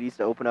opportunities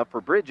to open up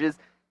for Bridges.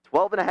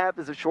 12.5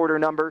 is a shorter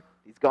number.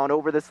 He's gone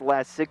over this the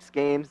last 6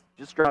 games,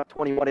 just dropped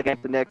 21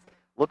 against the Knicks.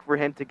 Look for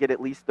him to get at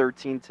least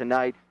 13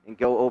 tonight and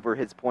go over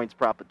his points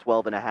prop of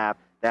 12.5.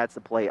 That's the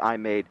play I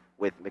made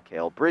with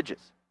Mikal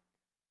Bridges.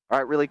 All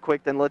right, really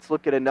quick, then let's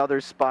look at another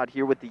spot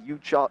here with the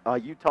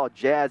Utah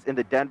Jazz and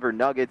the Denver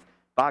Nuggets.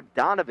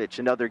 Bogdanovich,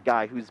 another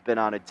guy who's been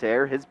on a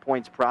tear. His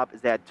points prop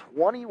is at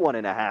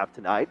 21.5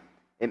 tonight.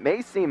 It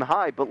may seem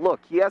high, but look,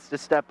 he has to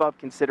step up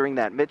considering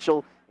that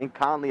Mitchell and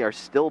Conley are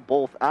still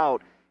both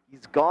out.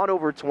 He's gone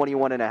over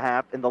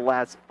 21.5 in the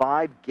last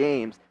 5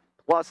 games.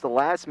 Plus, the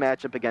last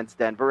matchup against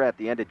Denver at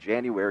the end of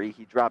January,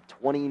 he dropped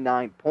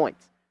 29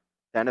 points.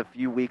 Then a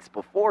few weeks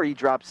before, he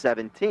dropped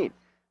 17.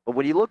 But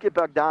when you look at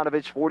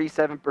Bogdanovich,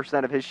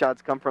 47% of his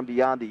shots come from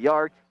beyond the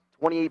arc,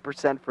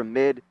 28% from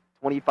mid,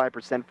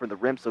 25% from the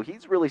rim. So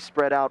he's really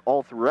spread out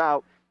all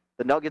throughout.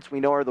 The Nuggets, we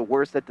know, are the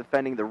worst at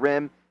defending the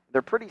rim.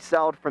 They're pretty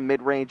solid from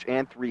mid-range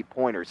and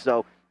three-pointers.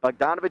 So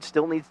Bogdanovich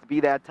still needs to be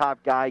that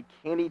top guy.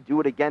 Can he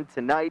do it again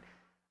tonight?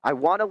 I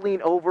want to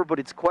lean over, but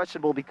it's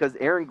questionable because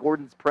Aaron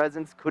Gordon's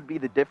presence could be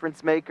the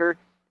difference maker.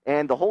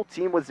 And the whole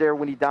team was there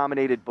when he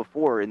dominated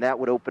before, and that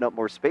would open up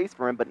more space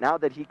for him. But now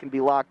that he can be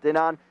locked in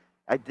on,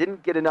 I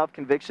didn't get enough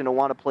conviction to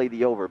want to play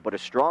the over, but a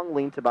strong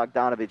lean to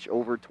Bogdanovich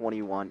over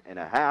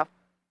 21.5.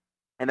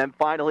 And then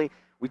finally,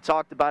 we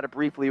talked about it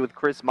briefly with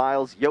Chris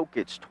Miles.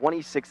 Jokic,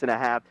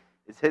 26.5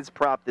 is his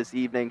prop this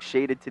evening,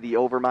 shaded to the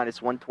over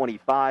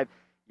 -125.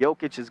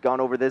 Jokic has gone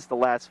over this the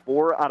last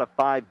 4 out of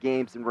 5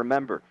 games. And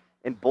remember,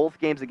 in both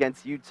games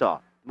against Utah,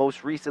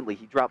 most recently,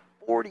 he dropped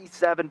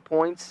 47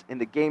 points. In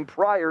the game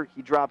prior,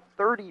 he dropped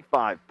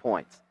 35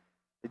 points.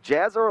 The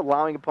Jazz are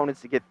allowing opponents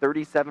to get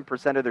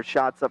 37% of their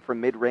shots up from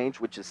mid-range,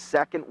 which is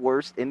second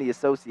worst in the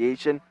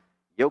association.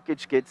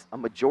 Jokic gets a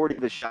majority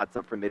of his shots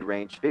up from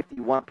mid-range,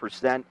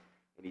 51%,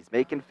 and he's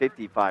making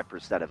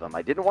 55% of them.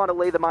 I didn't want to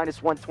lay the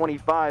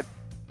 -125,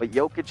 but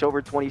Jokic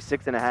over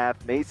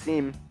 26.5 may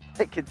seem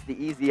like it's the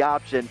easy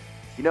option.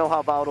 You know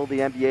how volatile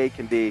the NBA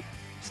can be.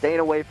 Staying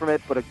away from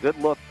it, but a good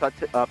look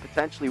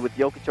potentially with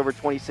Jokic over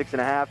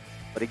 26.5.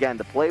 But again,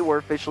 the play we're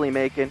officially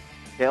making,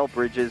 Mikal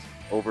Bridges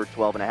over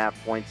 12.5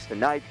 points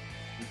tonight.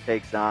 He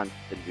takes on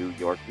the New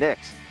York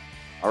Knicks.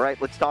 All right,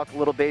 let's talk a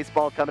little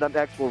baseball. Coming up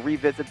next, we'll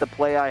revisit the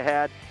play I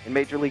had in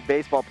Major League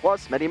Baseball,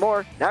 plus many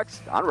more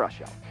next on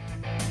Rush Hour.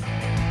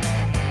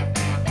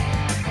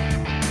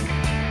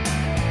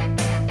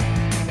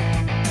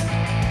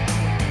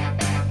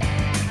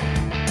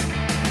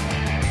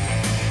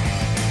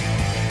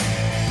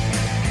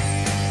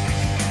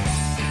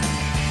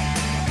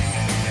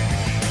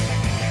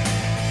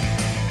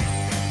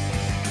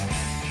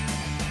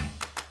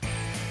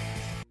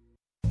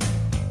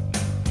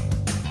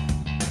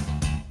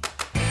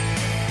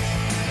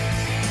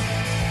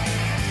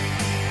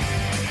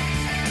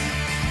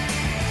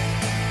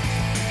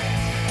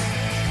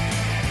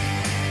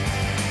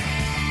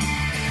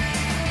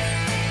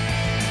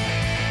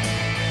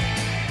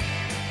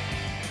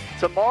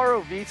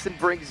 Tomorrow, VSiN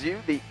brings you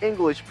the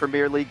English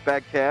Premier League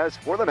betcast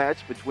for the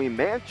match between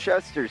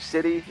Manchester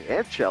City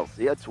and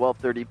Chelsea at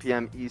 12:30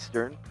 p.m.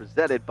 Eastern,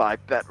 presented by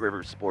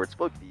BetRivers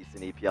Sportsbook.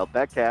 VSiN EPL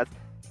betcast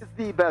is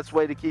the best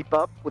way to keep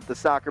up with the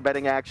soccer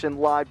betting action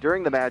live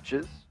during the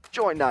matches.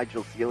 Join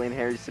Nigel Seeley and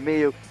Harry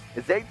Samiu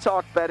as they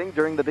talk betting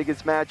during the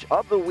biggest match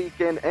of the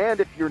weekend. And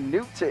if you're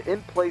new to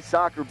in-play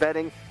soccer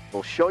betting,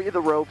 we'll show you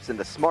the ropes and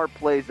the smart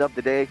plays of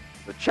the day.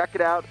 So check it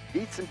out,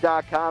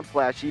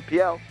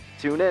 VSiN.com/EPL.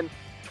 Tune in.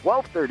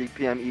 12:30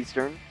 p.m.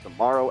 Eastern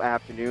tomorrow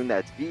afternoon.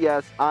 That's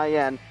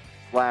VSIN/EPL.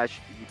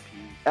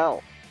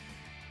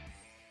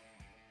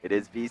 It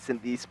is VSiN,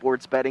 the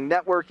Sports Betting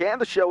Network, and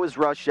the show is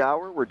Rush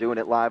Hour. We're doing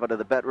it live out of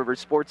the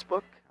BetRivers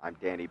Sportsbook. I'm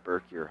Danny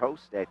Burke, your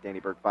host. At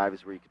DannyBurke5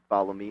 is where you can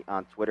follow me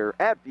on Twitter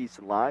at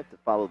VSiN Live to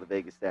follow the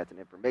Vegas Stats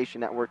and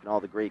Information Network and all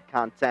the great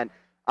content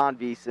on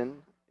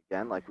VSiN.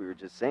 Again, like we were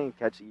just saying,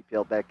 catch the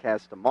EPL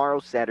betcast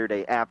tomorrow,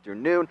 Saturday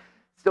afternoon.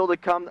 Still to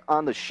come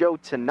on the show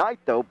tonight,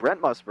 though,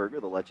 Brent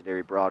Musburger, the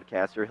legendary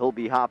broadcaster, he'll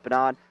be hopping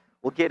on.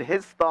 We'll get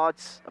his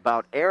thoughts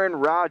about Aaron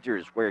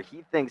Rodgers, where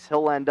he thinks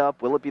he'll end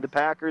up. Will it be the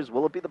Packers?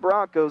 Will it be the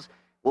Broncos?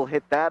 We'll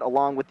hit that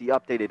along with the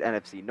updated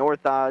NFC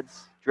North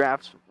odds,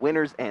 drafts,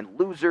 winners and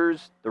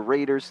losers, the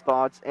Raiders'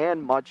 thoughts,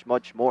 and much,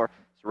 much more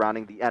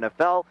surrounding the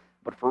NFL.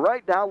 But for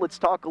right now, let's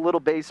talk a little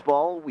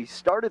baseball. We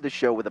started the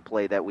show with a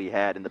play that we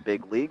had in the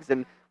big leagues,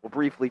 and we'll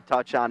briefly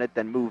touch on it,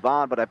 then move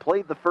on. But I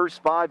played the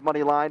first 5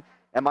 money line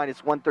at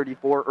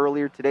 -134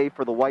 earlier today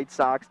for the White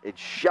Sox. It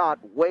shot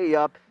way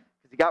up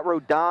because you got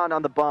Rodon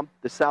on the bump,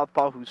 the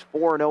southpaw, who's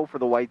 4-0 for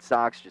the White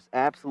Sox, just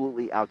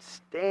absolutely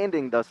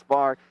outstanding thus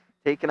far,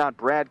 taking on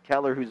Brad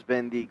Keller, who's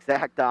been the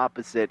exact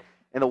opposite.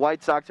 And the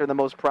White Sox are the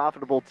most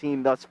profitable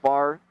team thus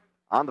far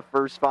on the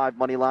first 5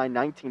 money line,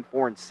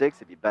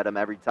 19-4-6. If you bet them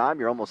every time,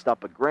 you're almost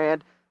up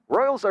 $1,000.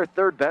 Royals are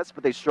third best,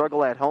 but they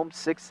struggle at home,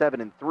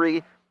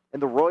 6-7-3.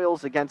 And the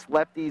Royals against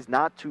lefties,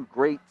 not too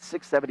great,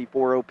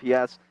 674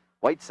 OPS.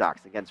 White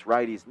Sox against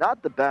righties,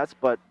 not the best,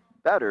 but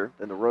better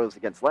than the Royals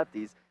against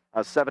lefties.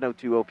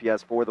 702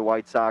 OPS for the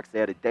White Sox. They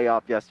had a day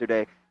off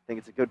yesterday. I think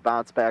it's a good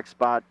bounce-back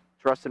spot.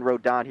 Trustin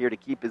Rodon here to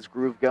keep his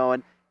groove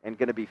going and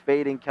going to be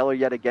fading Keller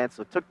yet again.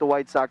 So took the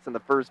White Sox on the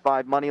first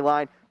 5 money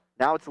line.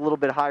 Now it's a little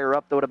bit higher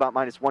up, though, at about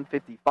minus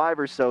 155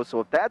 or so. So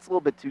if that's a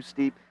little bit too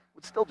steep,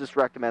 would still just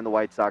recommend the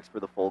White Sox for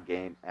the full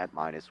game at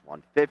minus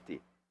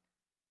 150.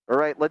 All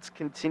right, let's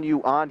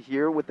continue on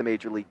here with the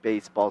Major League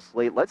Baseball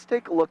slate. Let's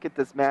take a look at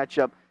this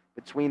matchup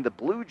between the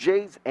Blue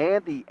Jays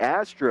and the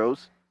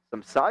Astros.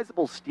 Some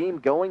sizable steam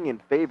going in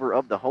favor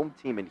of the home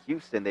team in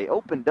Houston. They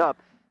opened up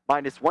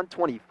minus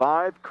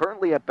 125.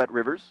 Currently at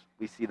BetRivers,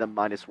 we see them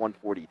minus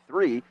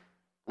 143.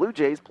 Blue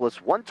Jays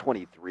plus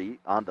 123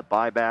 on the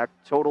buyback.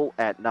 Total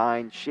at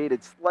 9,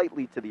 shaded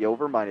slightly to the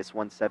over, minus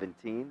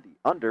 117.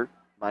 The under,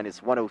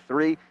 minus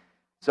 103.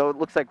 So it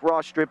looks like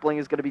Ross Stripling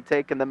is going to be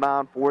taking the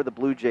mound for the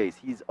Blue Jays.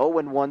 He's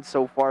 0-1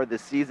 so far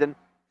this season,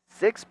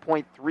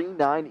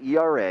 6.39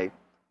 ERA,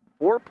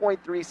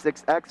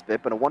 4.36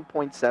 xFIP, and a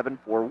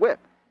 1.74 WHIP.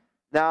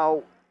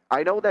 Now,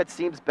 I know that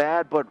seems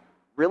bad, but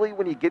really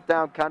when you get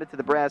down kind of to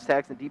the brass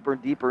tacks and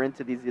deeper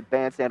into these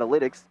advanced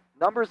analytics,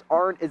 numbers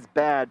aren't as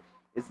bad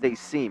as they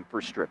seem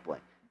for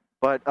Stripling.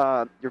 But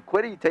you're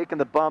quitting, taking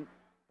the bump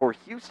for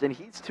Houston.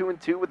 He's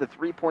 2-2 with a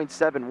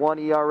 3.71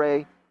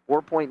 ERA,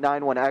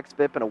 4.91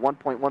 xFIP, and a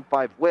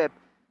 1.15 WHIP.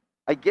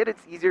 I get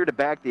it's easier to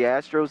back the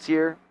Astros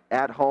here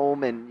at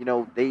home, and, you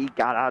know, they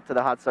got out to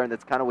the hot start, and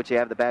that's kind of what you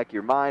have in the back of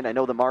your mind. I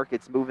know the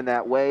market's moving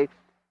that way.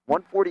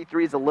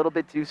 143 is a little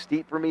bit too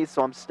steep for me,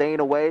 so I'm staying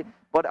away.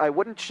 But I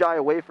wouldn't shy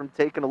away from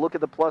taking a look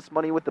at the plus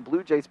money with the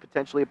Blue Jays,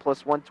 potentially at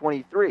plus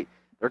 123.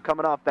 They're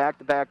coming off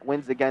back-to-back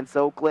wins against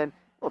Oakland.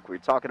 Look, we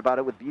were talking about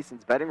it with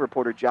VSiN's betting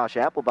reporter Josh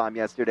Applebaum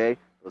yesterday.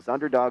 Those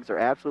underdogs are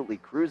absolutely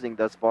cruising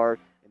thus far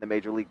in the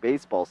Major League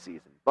Baseball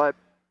season. But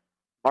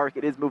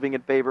market is moving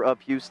in favor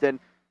of Houston,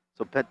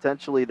 so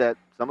potentially that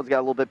someone's got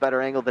a little bit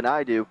better angle than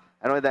I do.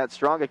 I don't have that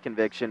strong a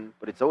conviction,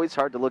 but it's always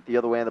hard to look the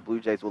other way on the Blue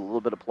Jays with a little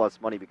bit of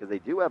plus money because they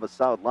do have a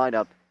solid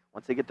lineup.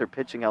 Once they get their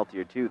pitching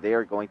healthier, too, they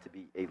are going to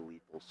be a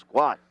lethal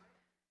squad.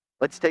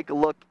 Let's take a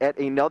look at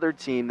another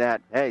team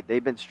that, hey,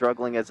 they've been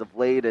struggling as of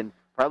late and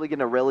probably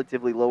getting a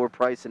relatively lower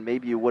price than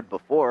maybe you would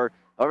before.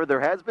 However, there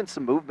has been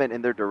some movement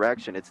in their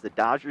direction. It's the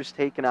Dodgers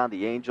taking on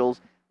the Angels.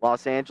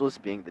 Los Angeles,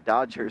 being the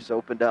Dodgers,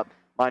 opened up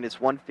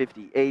minus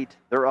 158.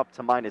 They're up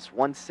to minus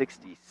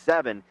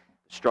 167.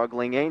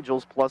 Struggling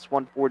Angels plus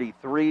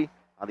 143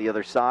 on the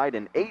other side.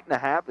 And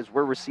 8.5 is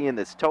where we're seeing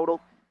this total.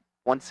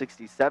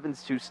 167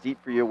 is too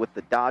steep for you with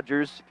the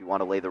Dodgers. If you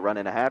want to lay the run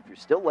and a half, you're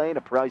still laying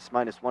a price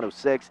minus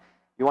 106. If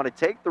you want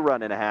to take the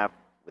run and a half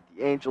with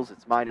the Angels,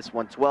 it's minus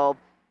 112.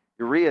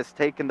 Urias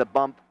taking the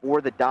bump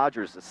for the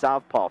Dodgers. The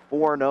Southpaw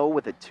 4-0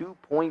 with a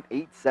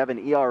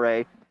 2.87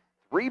 ERA,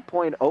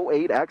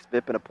 3.08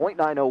 xFIP, and a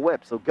 .90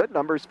 WHIP. So good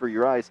numbers for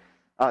Urias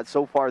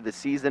so far this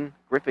season.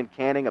 Griffin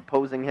Canning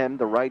opposing him.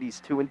 The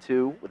righties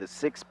 2-2 with a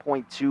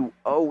 6.20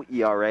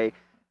 ERA.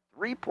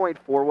 3.41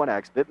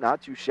 xFIP,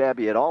 not too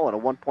shabby at all, and a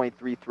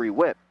 1.33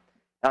 WHIP.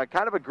 Now, I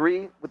kind of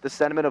agree with the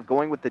sentiment of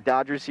going with the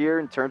Dodgers here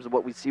in terms of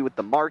what we see with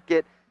the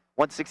market.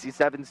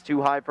 167 is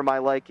too high for my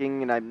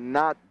liking, and I'm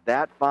not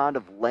that fond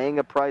of laying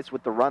a price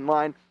with the run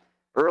line.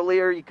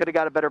 Earlier, you could have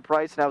got a better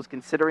price, and I was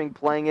considering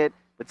playing it,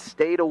 but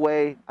stayed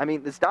away. I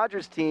mean, this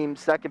Dodgers team,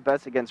 second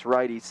best against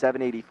righties,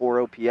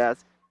 784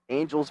 OPS.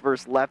 Angels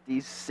versus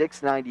lefties,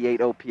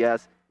 698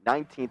 OPS,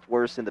 19th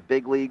worst in the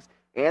big leagues.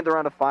 And they're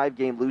on a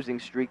 5-game losing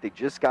streak. They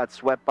just got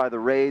swept by the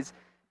Rays.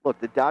 Look,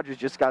 the Dodgers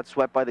just got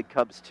swept by the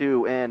Cubs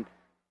too. And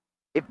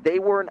if they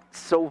weren't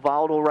so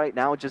volatile right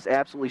now, just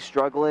absolutely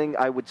struggling,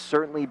 I would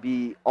certainly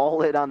be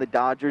all in on the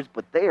Dodgers.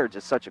 But they are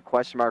just such a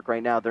question mark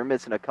right now. They're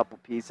missing a couple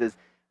pieces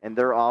in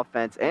their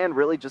offense. And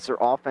really just their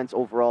offense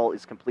overall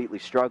is completely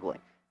struggling.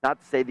 Not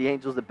to say the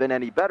Angels have been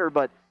any better,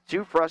 but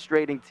two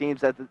frustrating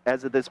teams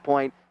as of this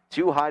point.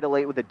 Too high to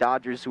late with the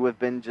Dodgers, who have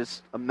been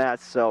just a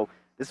mess. So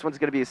this one's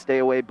going to be a stay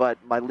away, but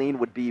my lean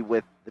would be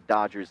with the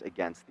Dodgers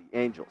against the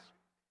Angels.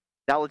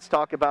 Now let's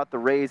talk about the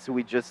Rays, who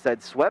we just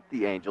said swept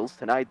the Angels.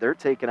 Tonight they're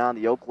taking on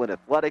the Oakland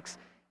Athletics,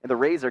 and the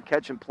Rays are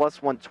catching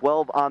plus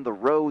 112 on the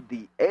road.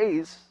 The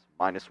A's,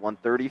 minus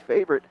 130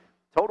 favorite.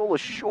 Total a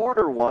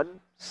shorter one,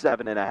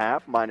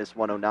 7.5, minus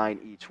 109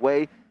 each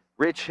way.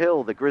 Rich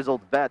Hill, the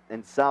grizzled vet,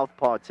 and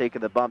Southpaw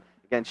taking the bump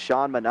against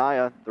Sean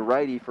Manaea. The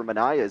righty for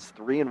Manaea is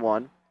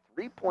 3-1,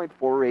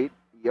 3.48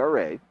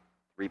 ERA.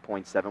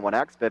 3.71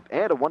 xFIP,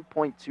 and a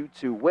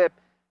 1.22 WHIP.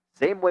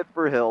 Same WHIP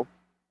for Hill.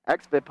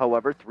 xFIP,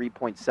 however,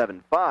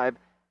 3.75.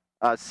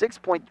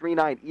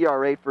 6.39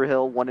 ERA for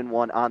Hill,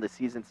 1-1 on the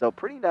season. So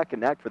pretty neck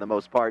and neck for the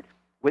most part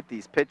with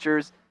these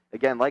pitchers.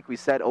 Again, like we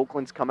said,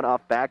 Oakland's coming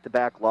off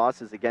back-to-back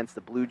losses against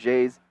the Blue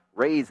Jays.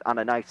 Rays on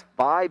a nice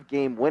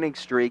 5-game winning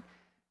streak.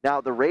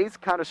 Now, the Rays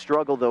kind of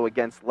struggle, though,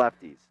 against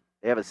lefties.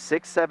 They have a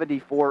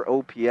 674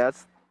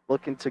 OPS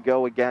looking to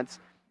go against,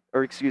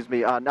 or excuse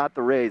me, not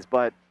the Rays,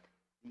 but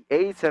the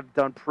A's have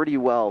done pretty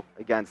well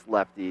against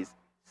lefties.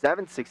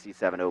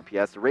 767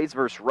 OPS. The Rays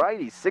versus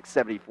righties,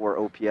 674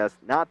 OPS,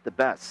 not the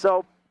best.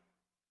 So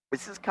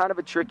this is kind of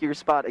a trickier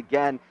spot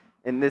again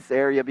in this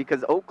area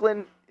because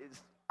Oakland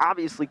is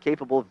obviously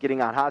capable of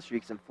getting on hot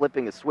streaks and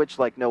flipping a switch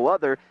like no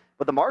other,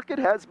 but the market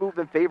has moved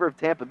in favor of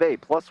Tampa Bay,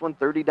 plus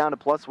 130 down to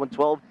plus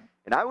 112,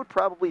 and I would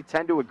probably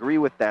tend to agree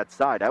with that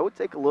side. I would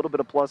take a little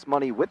bit of plus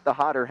money with the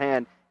hotter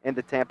hand in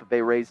the Tampa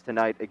Bay Rays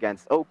tonight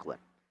against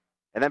Oakland.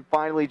 And then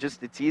finally, just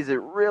to tease it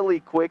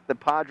really quick, the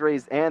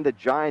Padres and the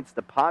Giants.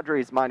 The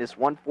Padres minus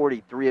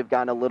 143 have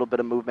gotten a little bit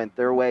of movement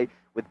their way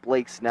with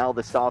Blake Snell,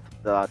 the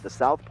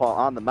southpaw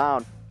on the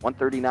mound,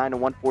 139 and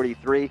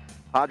 143.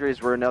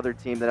 Padres were another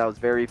team that I was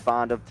very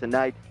fond of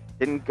tonight.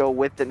 Didn't go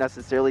with it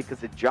necessarily because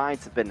the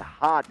Giants have been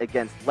hot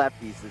against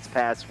lefties this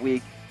past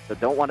week, so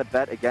don't want to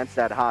bet against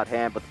that hot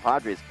hand, but the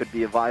Padres could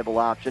be a viable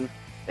option.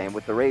 Same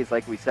with the Rays,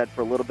 like we said,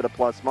 for a little bit of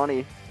plus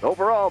money. But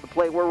overall, the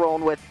play we're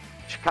rolling with,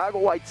 Chicago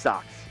White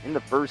Sox in the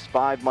first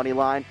 5 money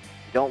line.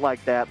 If you don't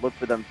like that, look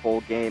for them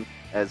full game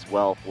as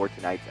well for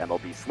tonight's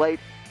MLB slate.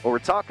 But we're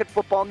talking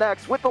football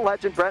next with the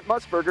legend Brent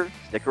Musburger.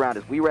 Stick around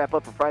as we wrap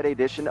up a Friday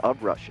edition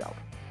of Rush Hour.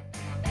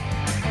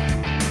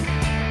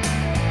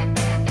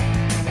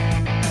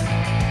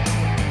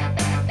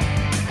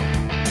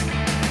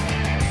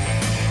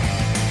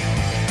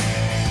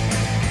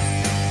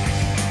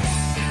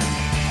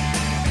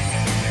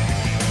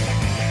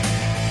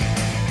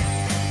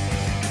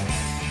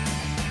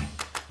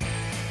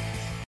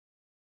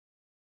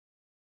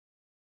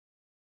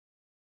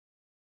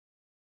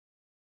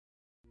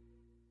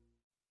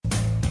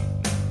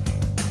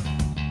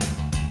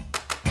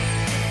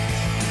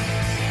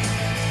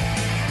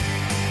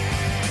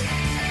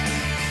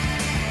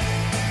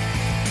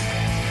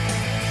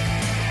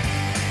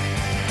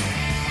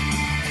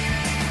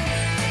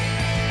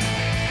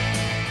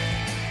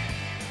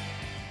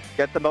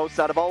 Get the most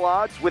out of all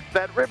odds with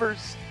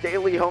BetRivers.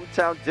 Daily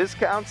hometown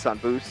discounts on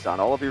boosts on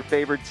all of your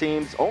favorite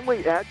teams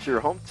only at your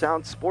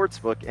hometown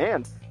sportsbook.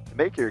 And to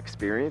make your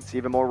experience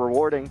even more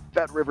rewarding,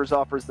 BetRivers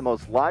offers the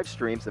most live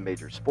streams of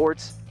major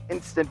sports,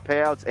 instant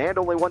payouts, and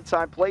only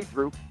one-time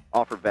playthrough.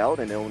 Offer valid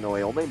in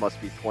Illinois only.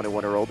 Must be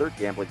 21 or older.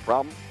 Gambling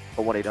problem?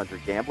 Call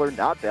 1-800-GAMBLER.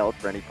 Not valid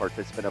for any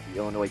participant of the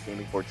Illinois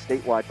Gaming Board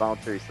statewide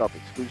voluntary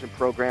self-exclusion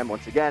program.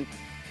 Once again,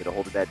 get a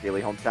hold of that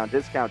daily hometown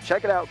discount.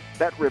 Check it out,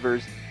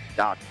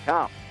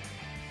 BetRivers.com.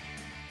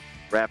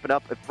 Wrapping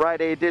up a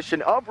Friday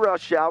edition of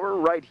Rush Hour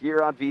right here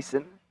on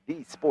VSiN,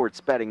 the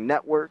Sports Betting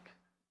Network.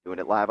 Doing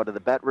it live out of the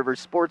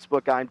BetRivers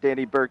Sportsbook. I'm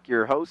Danny Burke,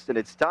 your host, and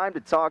it's time to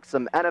talk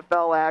some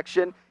NFL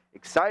action.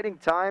 Exciting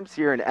times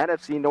here in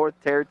NFC North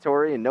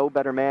territory, and no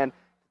better man to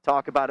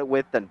talk about it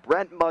with than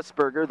Brent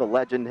Musburger, the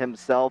legend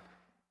himself,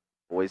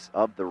 voice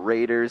of the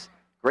Raiders.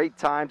 Great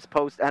times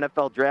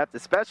post-NFL draft,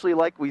 especially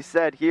like we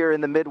said here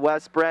in the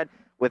Midwest, Brent,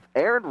 with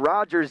Aaron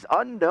Rodgers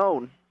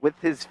unknown with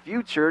his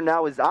future.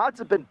 Now his odds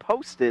have been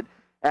posted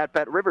at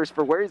BetRivers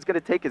for where he's going to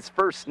take his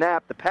first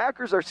snap. The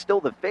Packers are still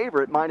the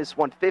favorite, minus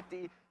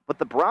 150, but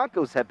the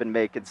Broncos have been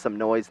making some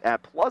noise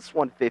at plus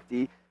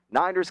 150.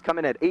 Niners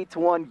coming at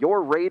 8-1,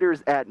 your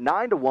Raiders at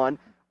 9-1.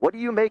 What do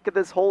you make of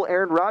this whole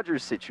Aaron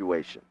Rodgers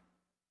situation?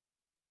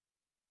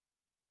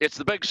 It's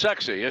the big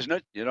sexy, isn't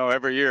it? You know,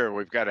 every year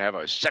we've got to have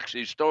a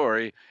sexy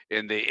story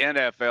in the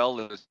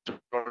NFL that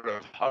sort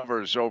of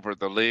hovers over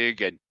the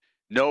league, and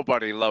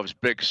nobody loves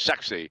big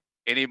sexy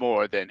any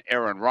more than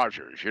Aaron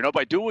Rodgers. You know,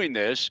 by doing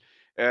this,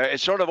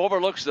 it sort of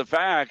overlooks the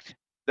fact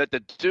that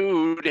the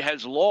dude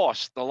has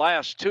lost the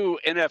last 2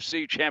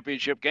 NFC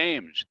championship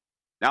games.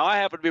 Now, I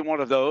happen to be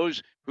one of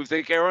those who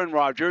think Aaron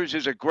Rodgers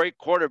is a great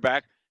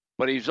quarterback,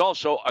 but he's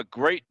also a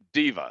great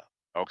diva,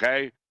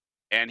 okay?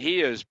 And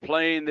he is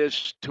playing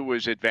this to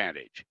his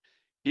advantage.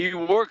 He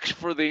works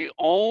for the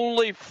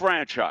only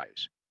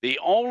franchise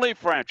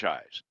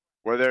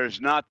where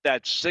there's not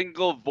that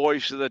single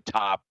voice at the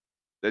top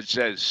that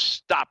says,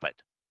 stop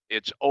it.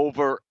 It's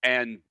over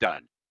and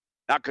done.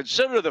 Now,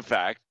 consider the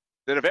fact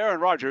that if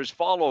Aaron Rodgers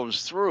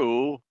follows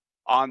through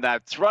on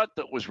that threat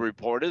that was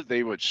reported,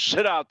 they would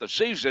sit out the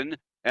season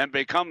and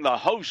become the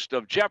host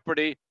of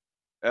Jeopardy.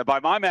 By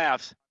my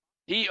math,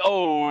 he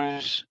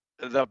owes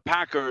the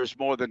Packers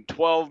more than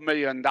 $12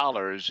 million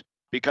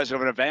because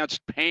of an advanced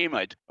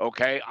payment,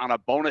 okay, on a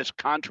bonus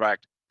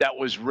contract that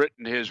was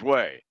written his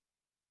way.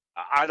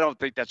 I don't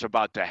think that's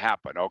about to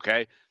happen,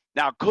 okay?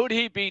 Now, could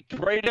he be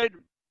traded?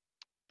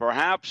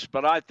 Perhaps,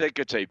 but I think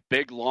it's a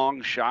big,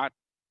 long shot.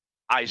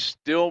 I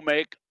still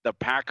make the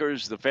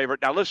Packers the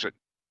favorite. Now, listen,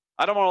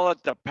 I don't want to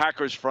let the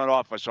Packers front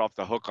office off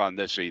the hook on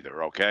this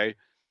either, okay?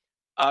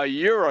 A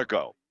year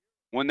ago,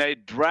 when they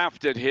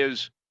drafted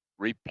his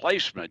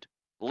replacement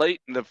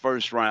late in the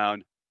first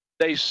round,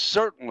 they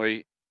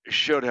certainly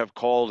should have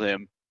called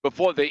him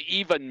before they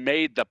even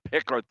made the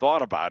pick or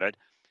thought about it.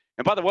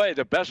 And by the way,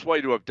 the best way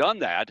to have done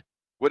that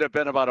would have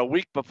been about a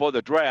week before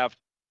the draft.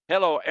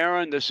 Hello,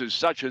 Aaron, this is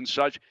such and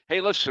such.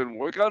 Hey, listen,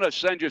 we're going to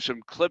send you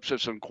some clips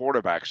of some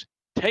quarterbacks.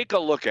 Take a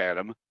look at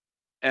them.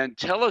 and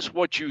tell us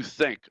what you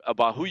think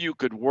about who you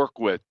could work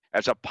with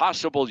as a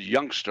possible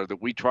youngster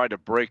that we try to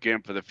break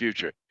in for the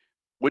future.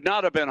 Would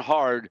not have been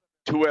hard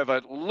to have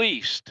at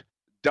least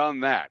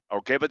done that,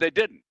 okay? But they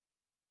didn't.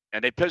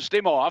 And they pissed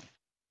him off,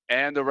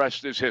 and the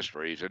rest is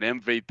history. He's an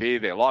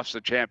MVP. They lost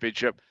the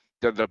championship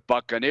to the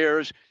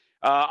Buccaneers.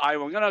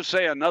 I'm going to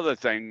say another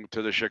thing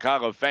to the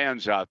Chicago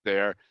fans out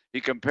there.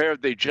 He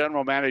compared the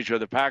general manager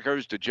of the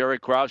Packers to Jerry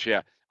Krause.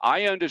 Yeah,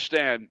 I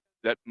understand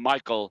that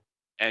Michael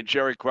and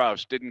Jerry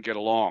Krause didn't get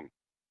along.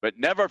 But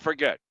never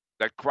forget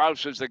that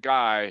Krause is the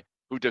guy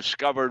who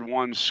discovered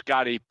one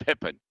Scottie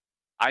Pippen.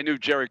 I knew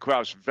Jerry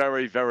Krause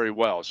very, very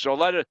well. So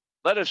let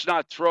us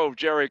not throw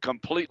Jerry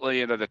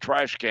completely into the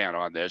trash can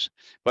on this.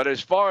 But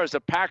as far as the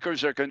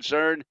Packers are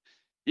concerned,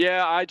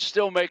 yeah, I'd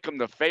still make them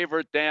the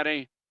favorite,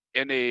 Danny,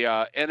 in the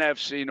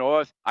NFC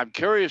North. I'm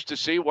curious to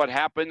see what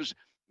happens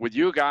with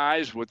you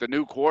guys with the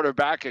new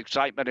quarterback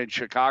excitement in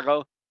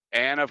Chicago.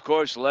 And, of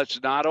course,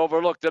 let's not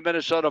overlook the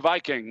Minnesota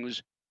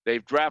Vikings.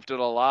 They've drafted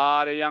a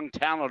lot of young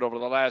talent over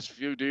the last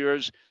few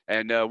years,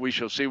 and we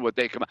shall see what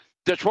they come.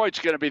 Detroit's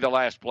going to be the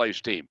last place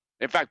team.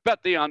 In fact, bet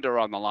the under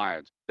on the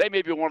Lions. They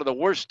may be one of the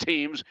worst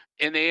teams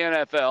in the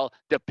NFL,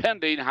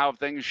 depending how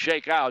things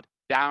shake out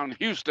down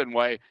Houston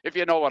way, if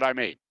you know what I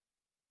mean.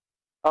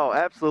 Oh,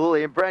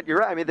 absolutely. And Brent, you're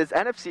right. I mean, this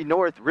NFC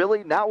North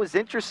really now is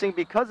interesting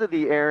because of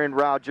the Aaron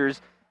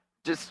Rodgers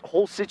just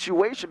whole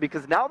situation,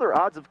 because now their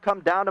odds have come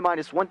down to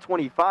minus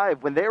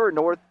 125 when they were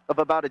north of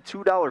about a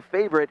 $2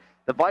 favorite.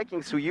 The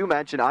Vikings, who you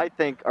mentioned, I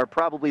think are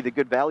probably the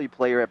good value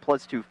player at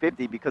plus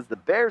 250, because the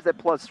Bears at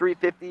plus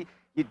 350,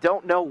 you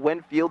don't know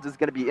when Fields is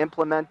going to be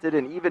implemented,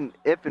 and even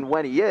if and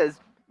when he is,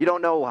 you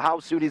don't know how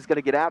soon he's going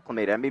to get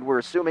acclimated. I mean, we're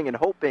assuming and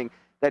hoping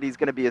that he's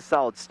going to be a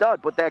solid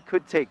stud, but that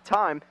could take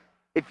time.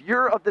 If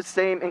you're of the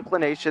same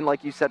inclination,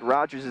 like you said,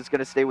 Rodgers is going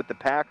to stay with the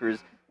Packers,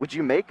 would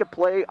you make a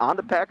play on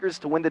the Packers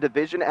to win the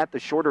division at the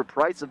shorter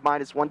price of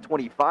minus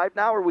 125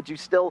 now, or would you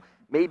still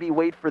maybe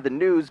wait for the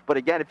news? But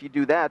again, if you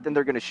do that, then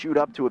they're going to shoot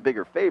up to a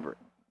bigger favorite.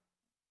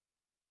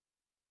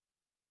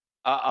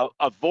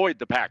 Avoid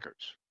the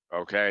Packers,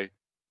 okay?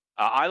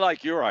 I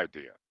like your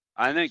idea.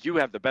 I think you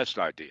have the best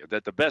idea,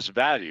 that the best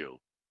value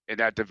in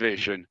that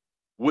division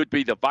would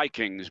be the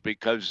Vikings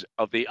because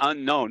of the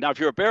unknown. Now, if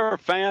you're a Bear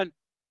fan,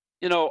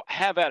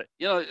 have at it.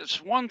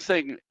 It's one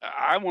thing.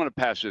 I want to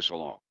pass this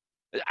along.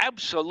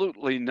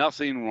 Absolutely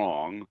nothing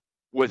wrong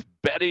with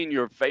betting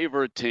your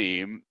favorite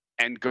team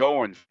and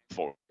going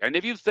for it. And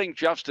if you think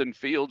Justin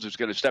Fields is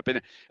going to step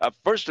in,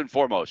 first and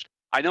foremost,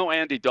 I know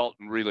Andy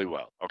Dalton really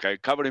well, okay?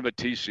 Covered him at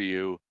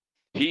TCU.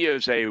 He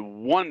is a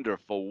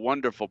wonderful,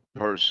 wonderful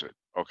person,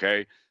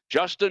 okay?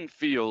 Justin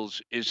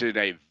Fields is in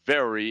a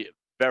very,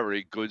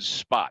 very good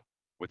spot.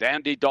 With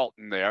Andy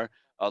Dalton there,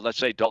 let's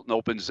say Dalton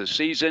opens the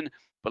season,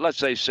 but let's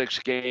say 6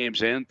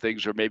 games in,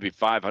 things are maybe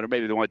 500.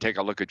 Maybe they want to take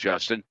a look at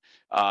Justin.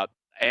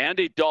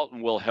 Andy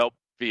Dalton will help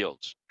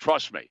Fields.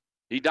 Trust me.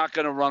 He's not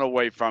going to run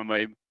away from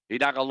him. He's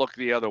not going to look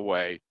the other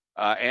way.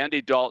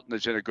 Andy Dalton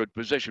is in a good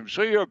position.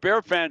 So you're a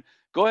Bear fan,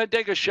 go ahead and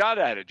take a shot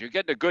at it. You're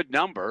getting a good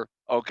number,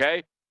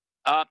 okay?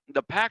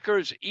 The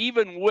Packers,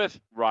 even with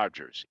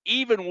Rodgers,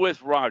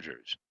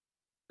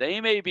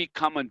 they may be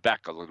coming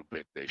back a little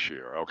bit this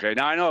year, okay?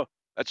 Now, I know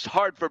that's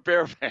hard for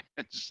Bear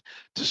fans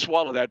to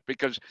swallow that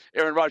because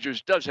Aaron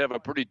Rodgers does have a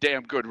pretty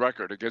damn good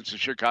record against the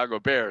Chicago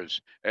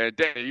Bears. And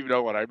Danny, you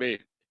know what I mean.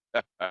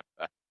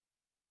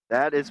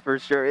 That is for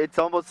sure. It's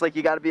almost like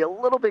you got to be a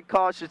little bit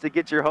cautious to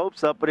get your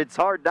hopes up, but it's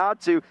hard not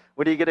to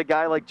when you get a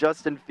guy like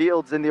Justin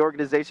Fields and the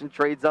organization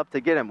trades up to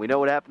get him. We know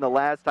what happened the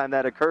last time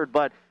that occurred,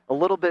 but a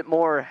little bit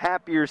more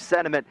happier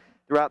sentiment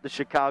throughout the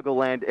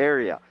Chicagoland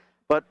area.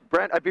 But,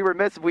 Brent, I'd be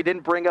remiss if we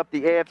didn't bring up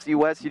the AFC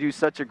West. You do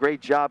such a great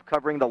job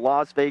covering the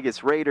Las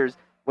Vegas Raiders.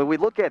 When we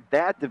look at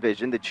that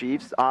division, the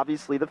Chiefs,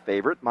 obviously the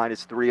favorite,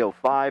 minus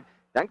 305.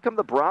 Then come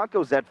the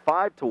Broncos at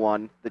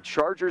 5-1, the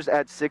Chargers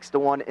at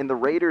 6-1, and the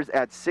Raiders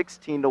at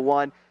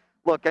 16-1.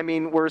 Look, I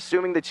mean, we're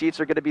assuming the Chiefs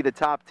are going to be the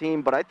top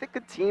team, but I think a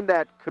team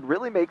that could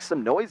really make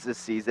some noise this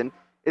season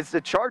is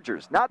the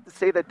Chargers. Not to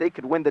say that they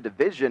could win the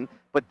division,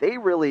 but they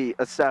really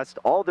assessed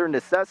all their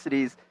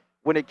necessities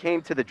when it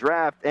came to the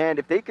draft, and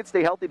if they could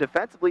stay healthy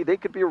defensively, they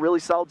could be a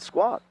really solid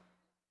squad.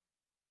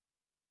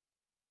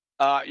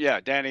 Yeah,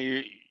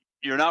 Danny,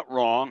 you're not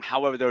wrong.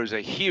 However, there's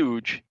a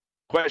huge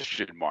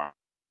question mark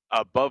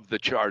above the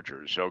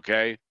Chargers,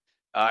 okay?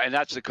 And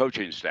that's the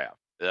coaching staff.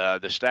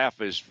 The staff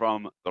is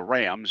from the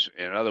Rams.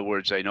 In other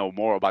words, they know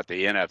more about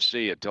the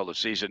NFC until the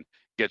season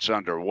gets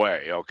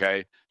underway,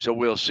 okay? So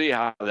we'll see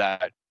how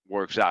that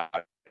works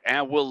out.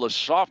 And will the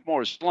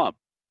sophomore slump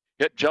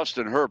hit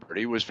Justin Herbert?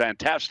 He was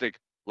fantastic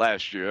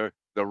last year.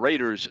 The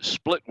Raiders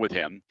split with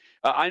him.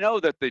 I know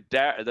that the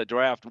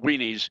draft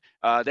weenies,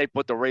 they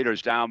put the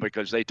Raiders down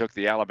because they took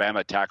the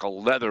Alabama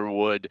tackle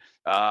Leatherwood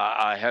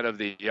ahead of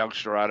the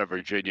youngster out of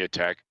Virginia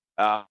Tech.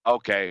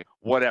 Okay,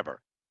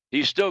 whatever.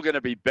 He's still going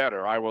to be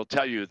better, I will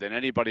tell you, than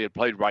anybody that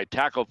played right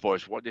tackle for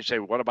us. What did they say?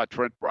 What about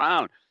Trent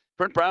Brown?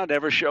 Trent Brown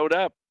never showed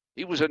up.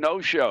 He was a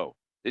no-show.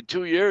 In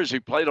 2 years, he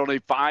played only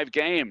 5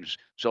 games.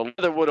 So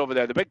Leatherwood over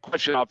there. The big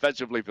question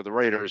offensively for the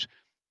Raiders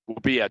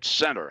will be at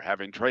center,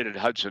 having traded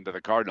Hudson to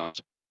the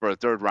Cardinals for a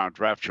third-round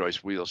draft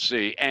choice. We'll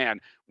see. And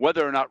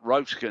whether or not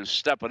Ruggs can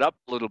step it up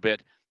a little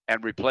bit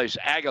and replace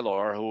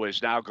Aguilar, who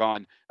has now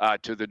gone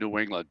to the New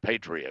England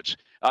Patriots.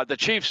 The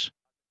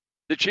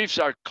Chiefs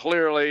are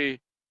clearly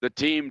the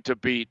team to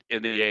beat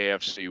in the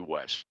AFC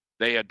West.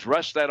 They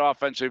addressed that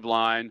offensive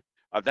line.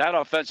 That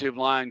offensive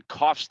line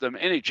cost them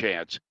any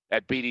chance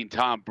at beating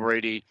Tom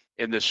Brady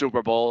in the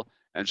Super Bowl.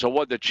 And so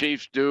what the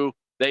Chiefs do,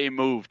 they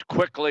moved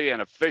quickly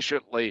and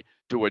efficiently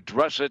to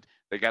address it.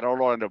 They got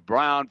Orlando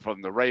Brown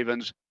from the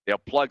Ravens. They'll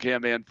plug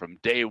him in from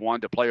day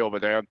one to play over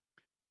there.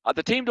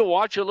 The team to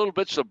watch a little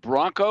bit's the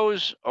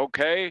Broncos,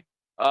 okay?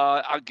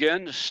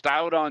 Again,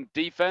 stout on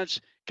defense.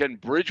 Can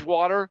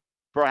Bridgewater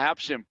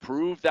perhaps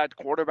improve that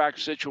quarterback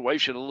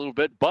situation a little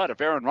bit? But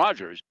if Aaron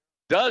Rodgers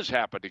does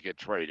happen to get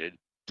traded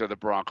to the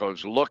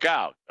Broncos, look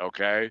out,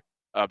 okay?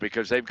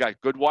 Because they've got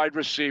good wide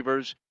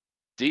receivers,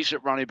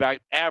 decent running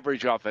back,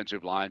 average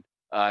offensive line,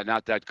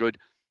 not that good.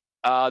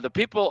 The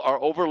people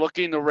are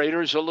overlooking the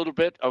Raiders a little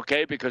bit,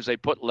 okay, because they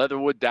put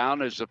Leatherwood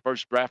down as the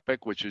first draft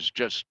pick, which is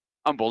just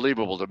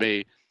unbelievable to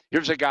me.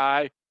 Here's a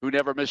guy who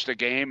never missed a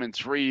game in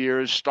 3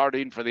 years,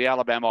 starting for the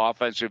Alabama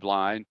offensive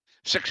line,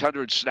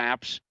 600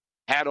 snaps,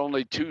 had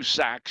only 2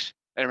 sacks.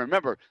 And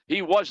remember,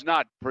 he was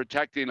not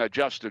protecting a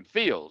Justin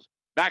Fields.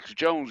 Max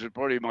Jones is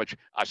pretty much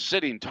a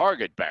sitting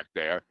target back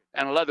there,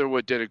 and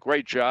Leatherwood did a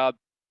great job.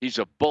 He's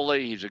a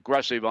bully. He's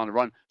aggressive on the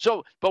run.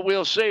 So, but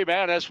we'll see,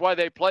 man. That's why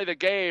they play the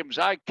games.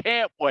 I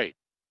can't wait.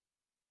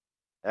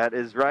 That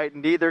is right.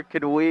 Neither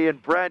can we.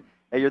 And Brent,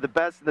 hey, you're the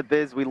best in the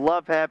biz. We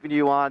love having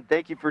you on.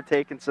 Thank you for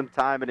taking some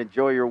time and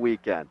enjoy your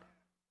weekend.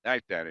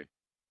 Thanks, Danny.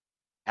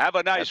 Have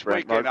a nice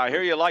weekend. I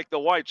hear you like the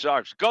White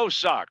Sox. Go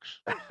Sox.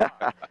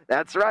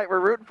 That's right. We're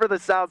rooting for the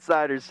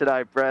Southsiders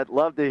tonight, Brent.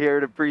 Love to hear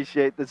it.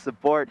 Appreciate the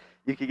support.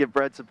 You can give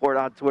Brent support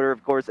on Twitter,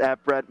 of course,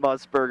 at Brent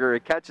Musburger.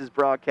 It catches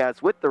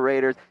broadcasts with the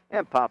Raiders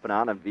and popping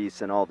on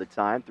VSiN all the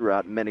time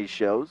throughout many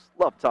shows.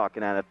 Love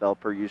talking NFL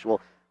per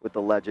usual with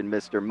the legend,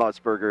 Mr.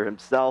 Musburger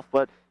himself.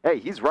 But, hey,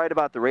 he's right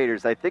about the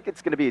Raiders. I think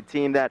it's going to be a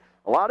team that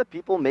a lot of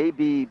people may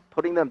be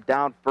putting them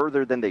down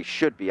further than they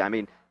should be. I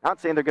mean, not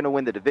saying they're going to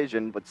win the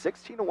division, but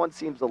 16-1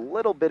 seems a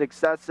little bit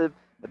excessive.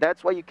 But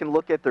that's why you can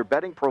look at their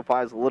betting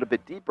profiles a little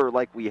bit deeper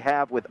like we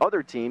have with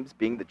other teams,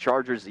 being the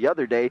Chargers the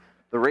other day.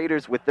 The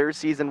Raiders with their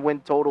season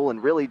win total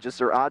and really just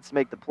their odds to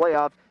make the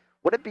playoffs.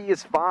 Wouldn't be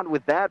as fond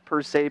with that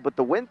per se, but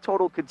the win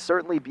total could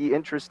certainly be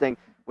interesting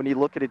when you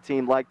look at a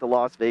team like the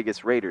Las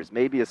Vegas Raiders.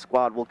 Maybe a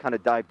squad we'll kind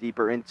of dive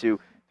deeper into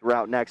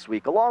throughout next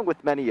week, along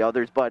with many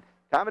others, but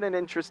kind of an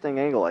interesting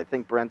angle. I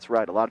think Brent's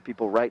right. A lot of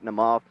people writing them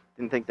off,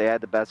 didn't think they had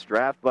the best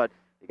draft, but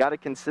they got a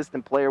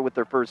consistent player with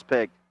their first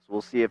pick, so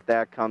we'll see if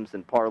that comes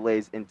and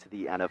parlays into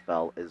the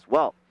NFL as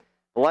well.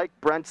 Like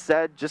Brent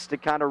said, just to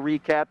kind of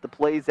recap the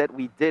plays that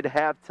we did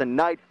have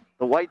tonight,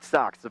 the White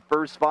Sox, the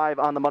first 5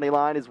 on the money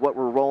line is what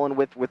we're rolling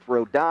with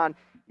Rodon.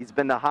 He's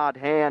been the hot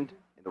hand,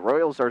 and the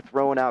Royals are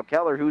throwing out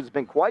Keller, who's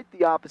been quite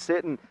the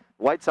opposite, and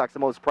the White Sox, the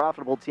most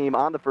profitable team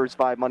on the first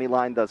 5 money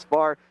line thus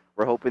far.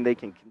 We're hoping they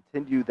can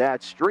continue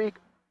that streak.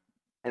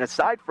 And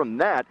aside from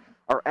that,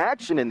 our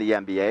action in the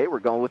NBA, we're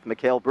going with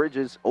Mikal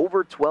Bridges,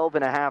 over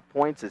 12.5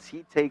 points as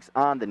he takes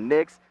on the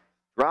Knicks.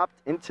 Dropped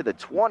into the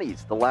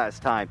 20s the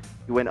last time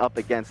he went up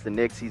against the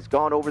Knicks. He's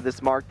gone over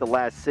this mark the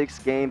last 6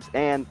 games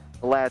and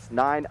the last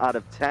 9 out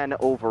of 10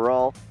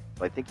 overall.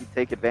 So I think you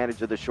take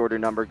advantage of the shorter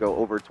number, go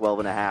over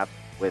 12.5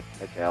 with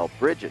Mikal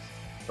Bridges.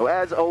 So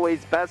as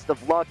always, best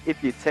of luck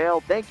if you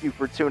tail. Thank you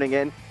for tuning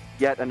in.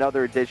 Yet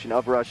another edition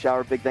of Rush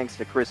Hour. Big thanks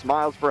to Chris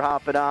Miles for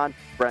hopping on,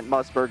 Brent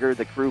Musburger,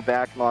 the crew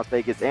back in Las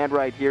Vegas and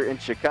right here in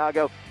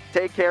Chicago.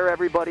 Take care,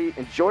 everybody.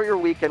 Enjoy your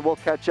weekend. We'll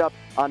catch up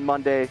on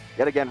Monday,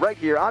 yet again, right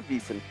here on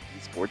VSiN,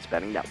 the Sports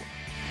Betting Network.